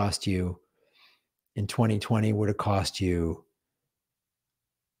 which would have cost you in 2020 would have cost you,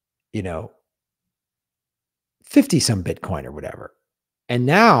 you know, 50 some Bitcoin or whatever. And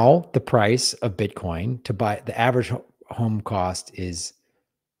now the price of Bitcoin to buy, the average home cost is,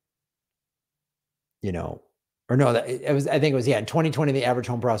 you know, or no, it was, I think it was, yeah, in 2020, the average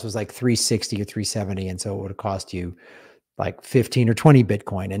home price was like 360 or 370. And so it would have cost you like 15 or 20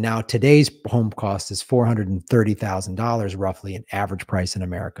 Bitcoin. And now today's home cost is $430,000 roughly, an average price in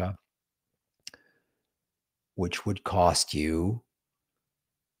America, which would cost you,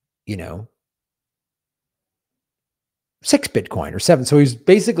 you know, 6 Bitcoin or 7. So he's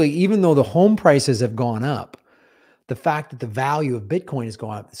basically, even though the home prices have gone up, the fact that the value of Bitcoin has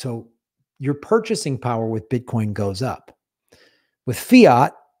gone up. So your purchasing power with Bitcoin goes up. With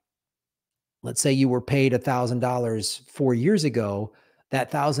fiat, let's say you were paid $1,000 4 years ago, that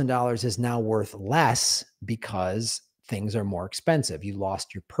 $1,000 is now worth less because things are more expensive. You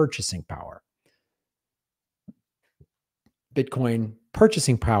lost your purchasing power. Bitcoin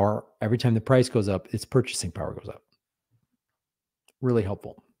purchasing power, every time the price goes up, its purchasing power goes up. Really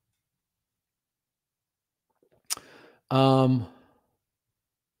helpful. Well,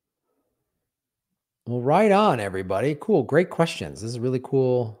 right on, everybody. Cool. Great questions. This is really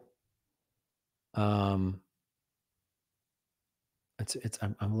cool. I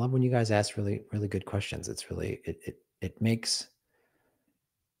love when you guys ask really, really good questions. It's really, it makes,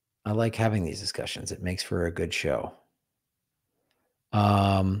 I like having these discussions. It makes for a good show.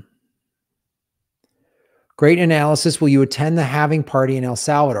 Great analysis. Will you attend the halving party in El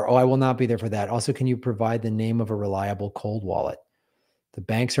Salvador? Oh, I will not be there for that. Also, can you provide the name of a reliable cold wallet? The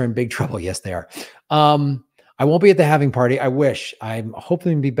banks are in big trouble. Yes, they are. I won't be at the halving party. I wish. I'm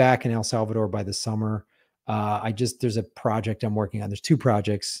hoping to be back in El Salvador by the summer. There's a project I'm working on. There's 2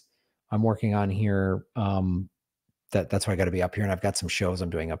 projects I'm working on here. That's why I got to be up here, and I've got some shows I'm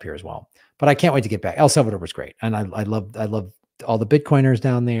doing up here as well. But I can't wait to get back. El Salvador was great, and I love all the Bitcoiners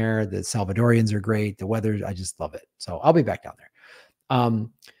down there. The Salvadorians are great. The weather, I just love it. So I'll be back down there.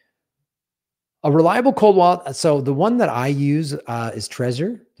 A reliable cold wallet. So the one that I use is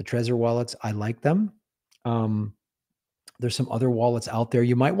Trezor. The Trezor wallets, I like them. There's some other wallets out there.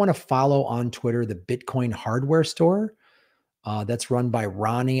 You might want to follow on Twitter the Bitcoin hardware store. That's run by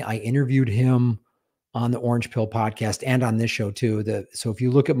Ronnie. I interviewed him on the Orange Pill podcast and on this show too. So if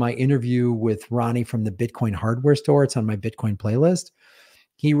you look at my interview with Ronnie from the Bitcoin hardware store, it's on my Bitcoin playlist.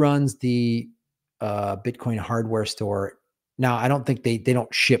 He runs the Bitcoin hardware store. Now, I don't think they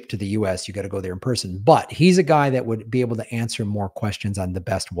don't ship to the US. You got to go there in person, but he's a guy that would be able to answer more questions on the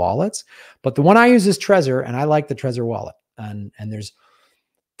best wallets. But the one I use is Trezor, and I like the Trezor wallet. And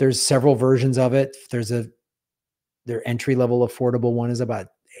there's several versions of it. Their entry level affordable one is about,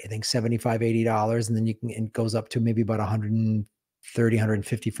 I think, $75, $80. And then it goes up to maybe about 130,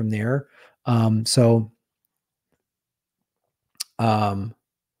 150 from there. So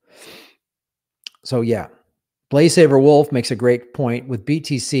yeah, Blazesaver Wolf makes a great point. With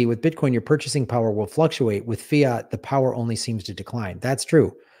BTC, with Bitcoin, your purchasing power will fluctuate. With fiat, the power only seems to decline. That's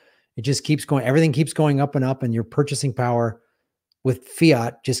true. It just keeps going. Everything keeps going up and up, and your purchasing power with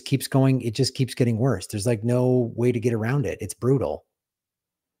fiat just keeps going. It just keeps getting worse. There's like no way to get around it. It's brutal.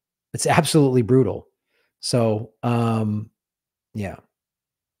 It's absolutely brutal. So, yeah,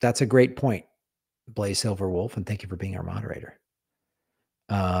 that's a great point, Blazesaver Wolf, and thank you for being our moderator.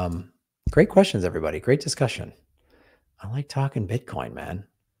 Great questions, everybody. Great discussion. I like talking Bitcoin, man.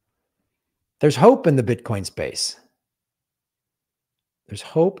 There's hope in the Bitcoin space. There's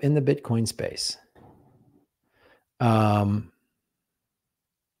hope in the Bitcoin space. Awesome.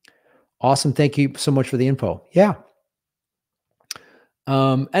 Thank you so much for the info. Yeah.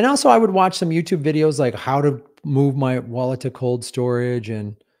 And also I would watch some YouTube videos like how to move my wallet to cold storage.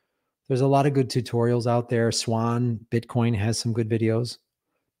 And there's a lot of good tutorials out there. Swan Bitcoin has some good videos.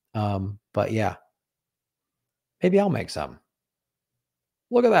 But yeah, maybe I'll make some.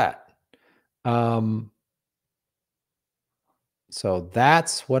 Look at that. So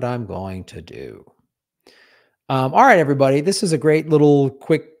that's what I'm going to do. All right, everybody. This is a great little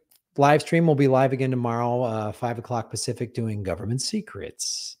quick live stream. We'll be live again tomorrow, 5 o'clock Pacific, doing government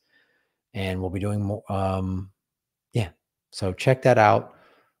secrets. And we'll be doing more. Yeah. So check that out.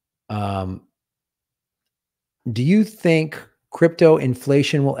 Do you think crypto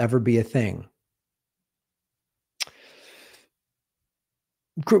inflation will ever be a thing?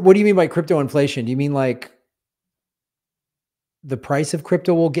 What do you mean by crypto inflation? Do you mean like the price of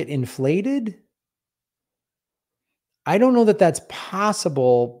crypto will get inflated? I don't know that that's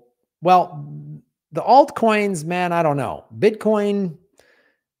possible. Well, the altcoins, man, I don't know. Bitcoin,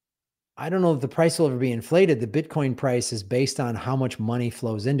 I don't know if the price will ever be inflated. The Bitcoin price is based on how much money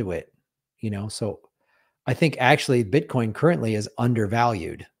flows into it, so I think actually Bitcoin currently is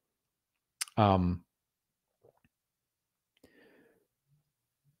undervalued.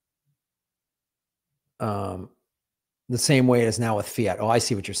 The same way it is now with fiat. Oh, I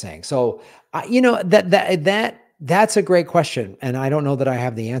see what you're saying. So, that's a great question. And I don't know that I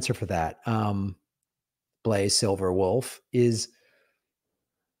have the answer for that. Blaze Silver Wolf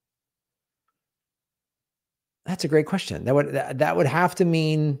that's a great question. That would have to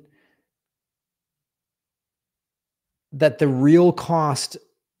mean that the real cost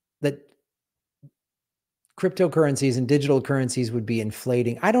that cryptocurrencies and digital currencies would be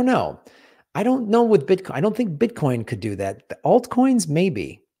inflating. I don't know. I don't know with Bitcoin. I don't think Bitcoin could do that. The altcoins,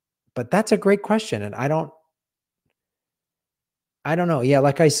 maybe, but that's a great question. And I don't know. Yeah.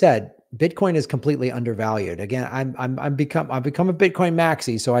 Like I said, Bitcoin is completely undervalued. Again, I've become a Bitcoin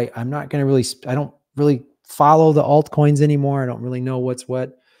maxi. So I'm not going to I don't really follow the altcoins anymore. I don't really know what's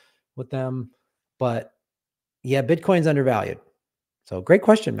what with them, but yeah, Bitcoin's undervalued. So great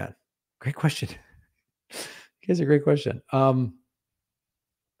question, man. Great question. Here's a great question.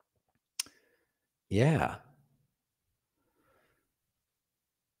 Yeah.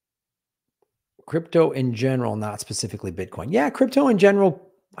 Crypto in general, not specifically Bitcoin. Yeah, crypto in general.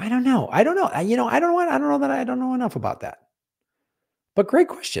 I don't know. I don't know enough about that. But great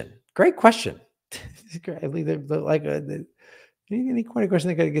question. Great question. Like any kind of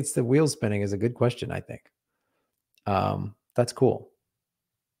question that gets the wheels spinning is a good question, I think. That's cool.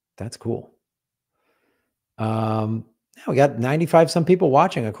 That's cool. We got 95 some people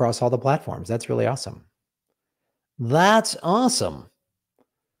watching across all the platforms. That's really awesome. That's awesome.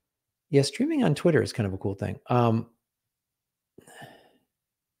 Yeah, streaming on Twitter is kind of a cool thing.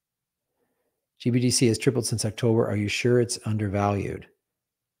 GBTC has tripled since October. Are you sure it's undervalued?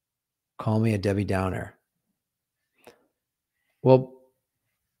 Call me a Debbie Downer. Well,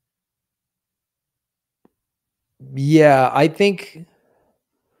 yeah, I think,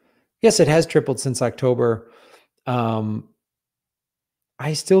 yes, it has tripled since October. I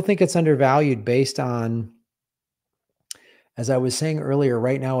still think it's undervalued based on, as I was saying earlier,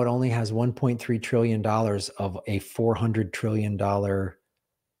 right now it only has $1.3 trillion of a $400 trillion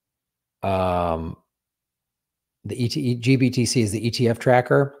The GBTC is the ETF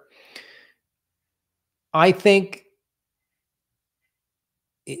tracker. I think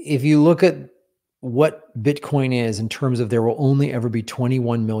if you look at what Bitcoin is in terms of there will only ever be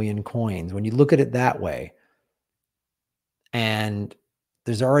 21 million coins, when you look at it that way, and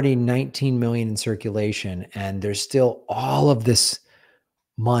there's already 19 million in circulation, and there's still all of this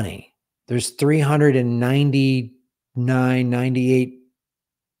money. There's 98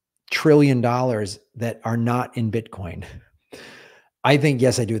 trillion dollars that are not in Bitcoin. I think,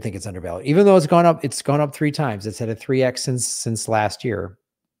 yes, I do think it's undervalued. Even though it's gone up 3 times. It's at a 3x since last year,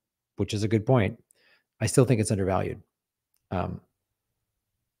 which is a good point. I still think it's undervalued.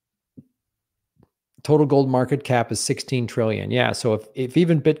 Total gold market cap is 16 trillion. Yeah. So if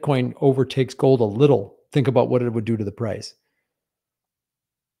even Bitcoin overtakes gold a little, think about what it would do to the price.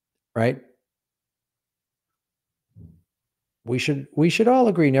 Right? We should all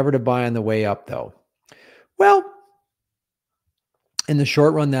agree never to buy on the way up, though. Well, in the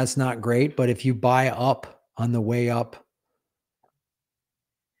short run, that's not great. But if you buy up on the way up,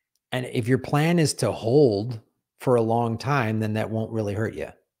 and if your plan is to hold for a long time, then that won't really hurt you.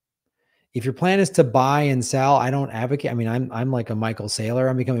 If your plan is to buy and sell, I don't advocate. I mean, I'm like a Michael Saylor.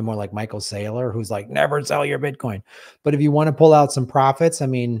 I'm becoming more like Michael Saylor, who's like, never sell your Bitcoin. But if you want to pull out some profits, I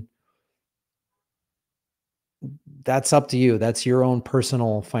mean, that's up to you. That's your own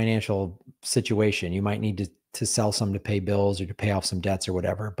personal financial situation. You might need to sell some to pay bills or to pay off some debts or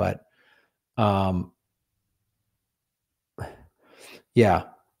whatever. But yeah.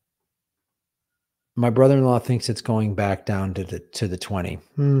 My brother-in-law thinks it's going back down to the 20.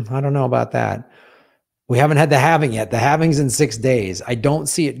 I don't know about that. We haven't had the halving yet. The halving's in 6 days. I don't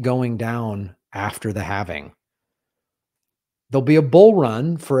see it going down after the halving. There'll be a bull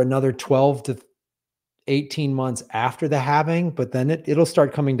run for another 12 to 18 months after the halving, but then it'll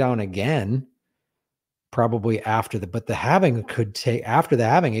start coming down again, probably after but the halving could take, after the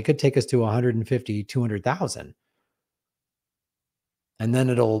halving, it could take us to 150, 200,000. And then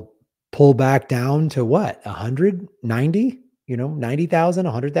it'll pull back down to what? 190, 90,000,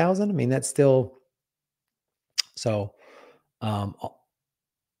 100,000. I mean, that's still, so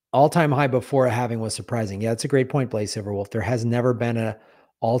all-time high before a halving was surprising. Yeah, that's a great point, Blaze Silverwolf. There has never been a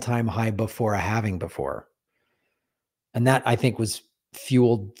all-time high before a halving before. And that, I think, was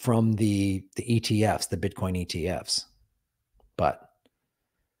fueled from the ETFs, the Bitcoin ETFs. But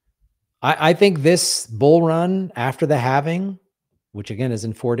I think this bull run after the halving, which again is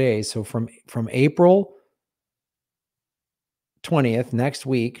in 4 days. So from April 20th, next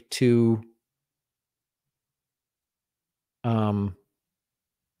week, to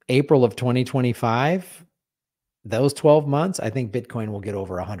April of 2025, those 12 months, I think Bitcoin will get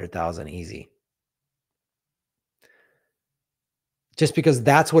over 100,000 easy. Just because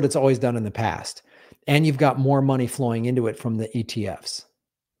that's what it's always done in the past. And you've got more money flowing into it from the ETFs.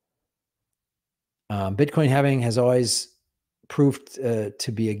 Bitcoin halving has always proved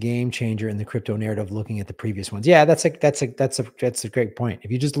to be a game changer in the crypto narrative, looking at the previous ones. Yeah, that's a great point.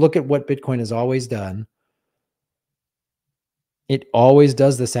 If you just look at what Bitcoin has always done, it always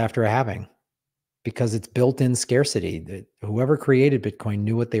does this after a halving because it's built in scarcity. Whoever created Bitcoin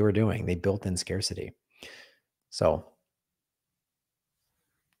knew what they were doing. They built in scarcity. So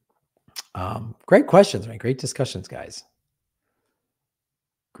great questions, right? Great discussions, guys.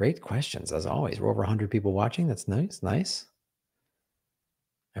 Great questions, as always. We're over 100 people watching. That's nice. Nice.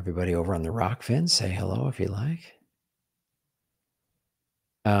 Everybody over on the Rockfin, say hello if you like.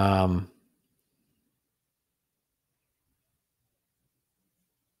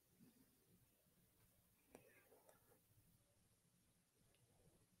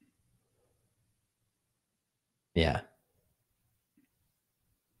 Yeah.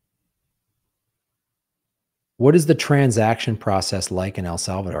 What is the transaction process like in El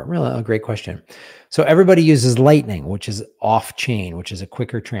Salvador? Really a great question. So everybody uses Lightning, which is off-chain, which is a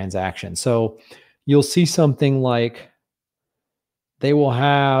quicker transaction. So you'll see something like they will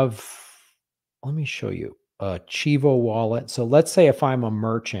have, let me show you, a Chivo wallet. So let's say if I'm a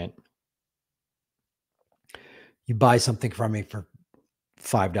merchant, you buy something from me for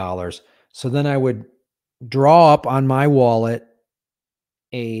 $5. So then I would draw up on my wallet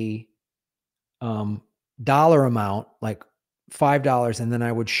a dollar amount, like $5, and then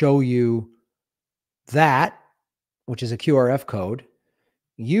I would show you that, which is a QRF code.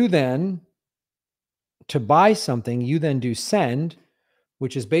 You then, to buy something, you then do send,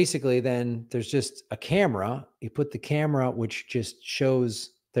 which is basically then there's just a camera. You put the camera, which just shows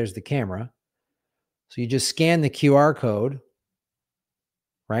there's the camera. So you just scan the QR code,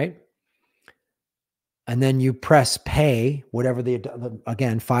 right? And then you press pay, whatever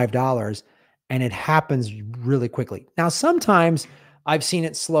again, $5. and it happens really quickly. Now, sometimes I've seen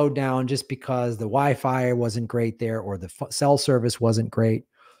it slow down just because the Wi-Fi wasn't great there or the cell service wasn't great.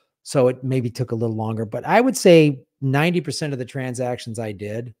 So it maybe took a little longer, but I would say 90% of the transactions I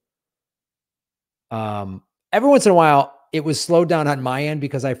did, every once in a while, it was slowed down on my end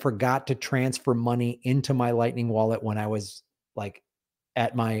because I forgot to transfer money into my Lightning wallet when I was like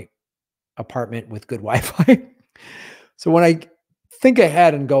at my apartment with good Wi-Fi. So when I think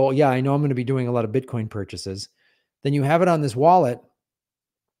ahead and go, yeah, I know I'm going to be doing a lot of Bitcoin purchases, then you have it on this wallet.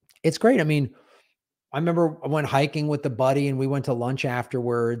 It's great. I mean, I remember I went hiking with the buddy and we went to lunch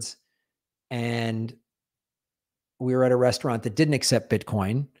afterwards, and we were at a restaurant that didn't accept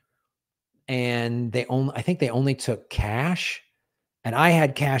Bitcoin, and I think they only took cash, and I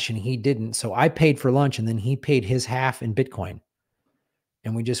had cash and he didn't. So I paid for lunch and then he paid his half in Bitcoin.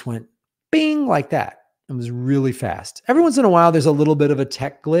 And we just went bing like that. It was really fast. Every once in a while, there's a little bit of a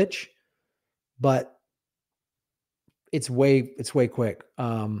tech glitch, but it's way quick.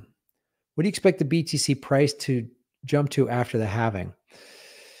 What do you expect the BTC price to jump to after the halving?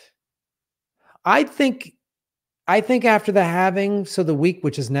 I think after the halving, so the week,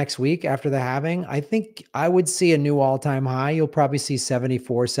 which is next week after the halving, I think I would see a new all-time high. You'll probably see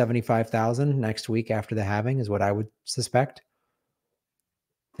 74, 75,000 next week after the halving is what I would suspect.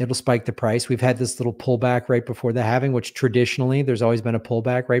 It'll spike the price. We've had this little pullback right before the halving, which traditionally there's always been a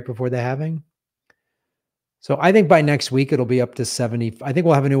pullback right before the halving. So I think by next week, it'll be up to 70. I think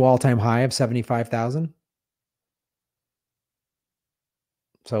we'll have a new all-time high of 75,000.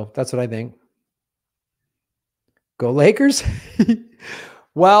 So that's what I think. Go Lakers.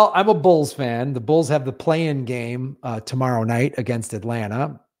 Well, I'm a Bulls fan. The Bulls have the play-in game tomorrow night against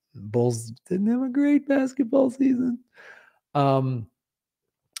Atlanta. Bulls didn't have a great basketball season.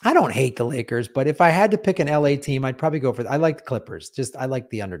 I don't hate the Lakers, but if I had to pick an LA team, I'd probably go I like the Clippers. I like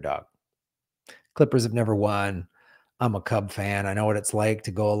the underdog. Clippers have never won. I'm a Cub fan. I know what it's like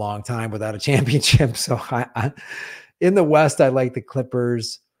to go a long time without a championship. So in the West, I like the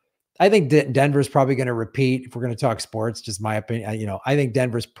Clippers. I think Denver's probably going to repeat. If we're going to talk sports, just my opinion, I think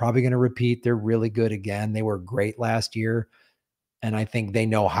Denver's probably going to repeat. They're really good again. They were great last year, and I think they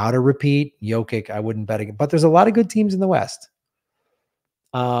know how to repeat. Jokic, I wouldn't bet again, but there's a lot of good teams in the West.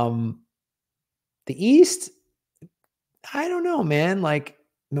 The East, I don't know, man. Like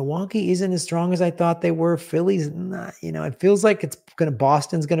Milwaukee isn't as strong as I thought they were. Philly's not, it feels like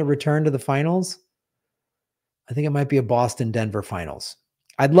Boston's going to return to the finals. I think it might be a Boston-Denver finals.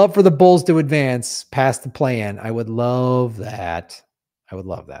 I'd love for the Bulls to advance past the play-in. I would love that.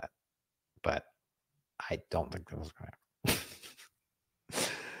 But I don't think that was going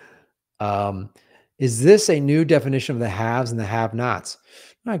to. Is this a new definition of the haves and the have-nots?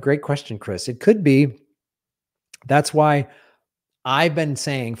 Great question, Chris. It could be. That's why I've been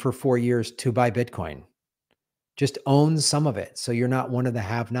saying for 4 years to buy Bitcoin. Just own some of it so you're not one of the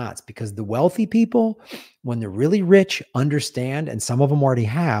have-nots, because the wealthy people, when they're really rich, understand, and some of them already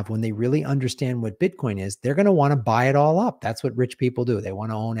have, when they really understand what Bitcoin is, they're going to want to buy it all up. That's what rich people do. They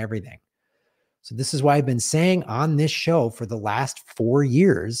want to own everything. So this is why I've been saying on this show for the last 4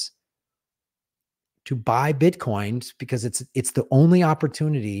 years to buy Bitcoins, because it's the only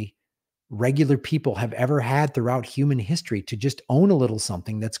opportunity regular people have ever had throughout human history to just own a little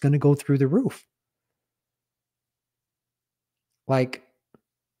something that's going to go through the roof. Like,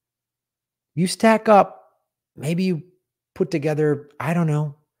 you stack up, maybe you put together, I don't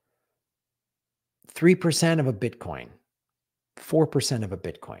know, 3% of a Bitcoin, 4% of a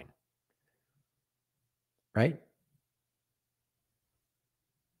Bitcoin, right?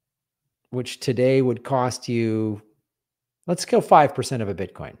 Which today would cost you, let's go 5% of a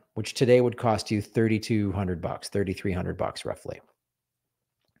Bitcoin, which today would cost you $3,200, $3,300 roughly.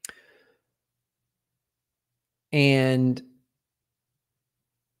 And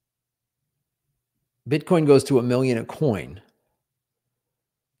Bitcoin goes to $1 million a coin.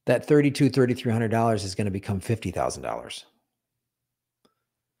 That $3,300 is going to become $50,000.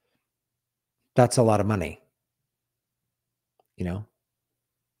 That's a lot of money.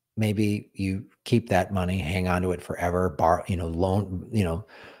 Maybe you keep that money, hang on to it forever, borrow, loan,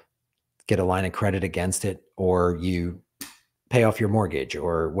 get a line of credit against it, or you pay off your mortgage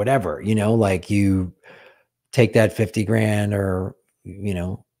or whatever, like you take that 50 grand or,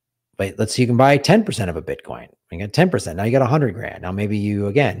 but let's say you can buy 10% of a Bitcoin. You got 10%. Now you got 100 grand. Now maybe you,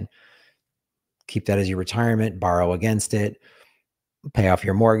 again, keep that as your retirement, borrow against it, pay off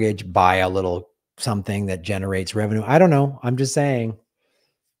your mortgage, buy a little something that generates revenue. I don't know. I'm just saying,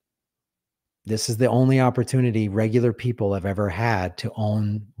 this is the only opportunity regular people have ever had to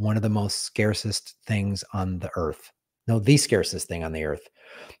own one of the most scarcest things on the earth. No, the scarcest thing on the earth.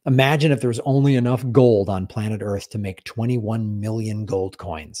 Imagine if there was only enough gold on planet Earth to make 21 million gold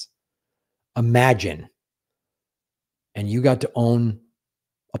coins. Imagine. And you got to own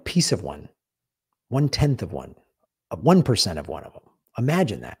a piece of one, 1/10 of one, 1% of one of them.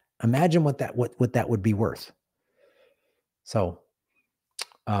 Imagine that. Imagine what that would be worth. So,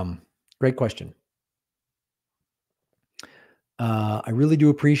 great question. I really do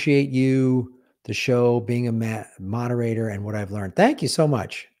appreciate you, the show, being a moderator, and what I've learned. Thank you so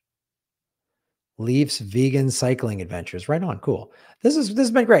much. Leafs vegan cycling adventures. Right on. Cool. This has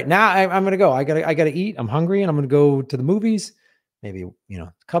been great. Now I'm gonna go. I gotta eat. I'm hungry, and I'm gonna go to the movies. Maybe,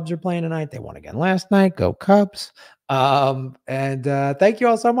 Cubs are playing tonight. They won again last night. Go Cubs. And thank you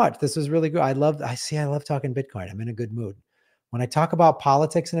all so much. This was really good. I love talking Bitcoin. I'm in a good mood. When I talk about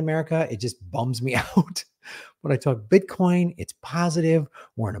politics in America, it just bums me out. When I talk Bitcoin, it's positive.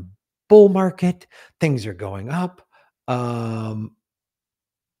 We're in a bull market. Things are going up.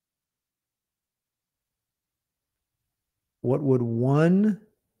 What's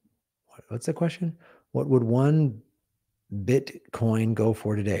the question? What would one Bitcoin go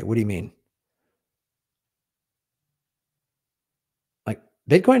for today? What do you mean? Like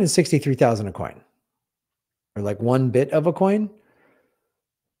Bitcoin is 63,000 a coin, or like one bit of a coin.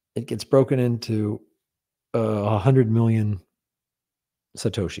 It gets broken into 100 million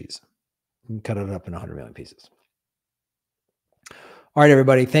Satoshis. You can cut it up in 100 million pieces. All right,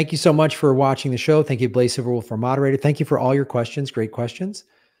 everybody. Thank you so much for watching the show. Thank you, Blaze Silverwolf, for moderator. Thank you for all your questions. Great questions.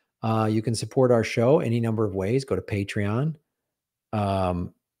 You can support our show any number of ways. Go to Patreon.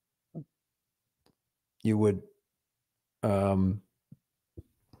 You would, sign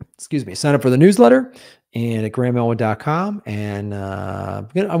up for the newsletter and at GrahamElwood.com. And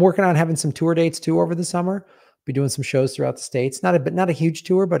I'm working on having some tour dates too over the summer. Be doing some shows throughout the States. Not a huge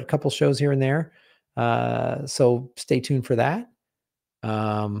tour, but a couple shows here and there. So stay tuned for that.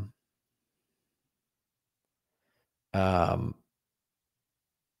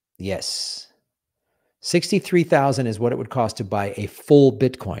 Yes. 63,000 is what it would cost to buy a full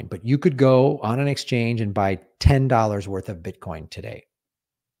Bitcoin, but you could go on an exchange and buy $10 worth of Bitcoin today.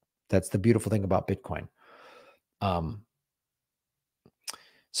 That's the beautiful thing about Bitcoin.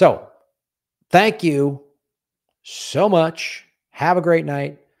 So thank you so much. Have a great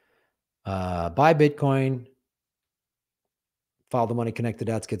night. Buy Bitcoin. Follow the money, connect the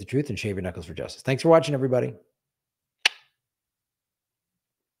dots, get the truth, and shave your knuckles for justice. Thanks for watching, everybody.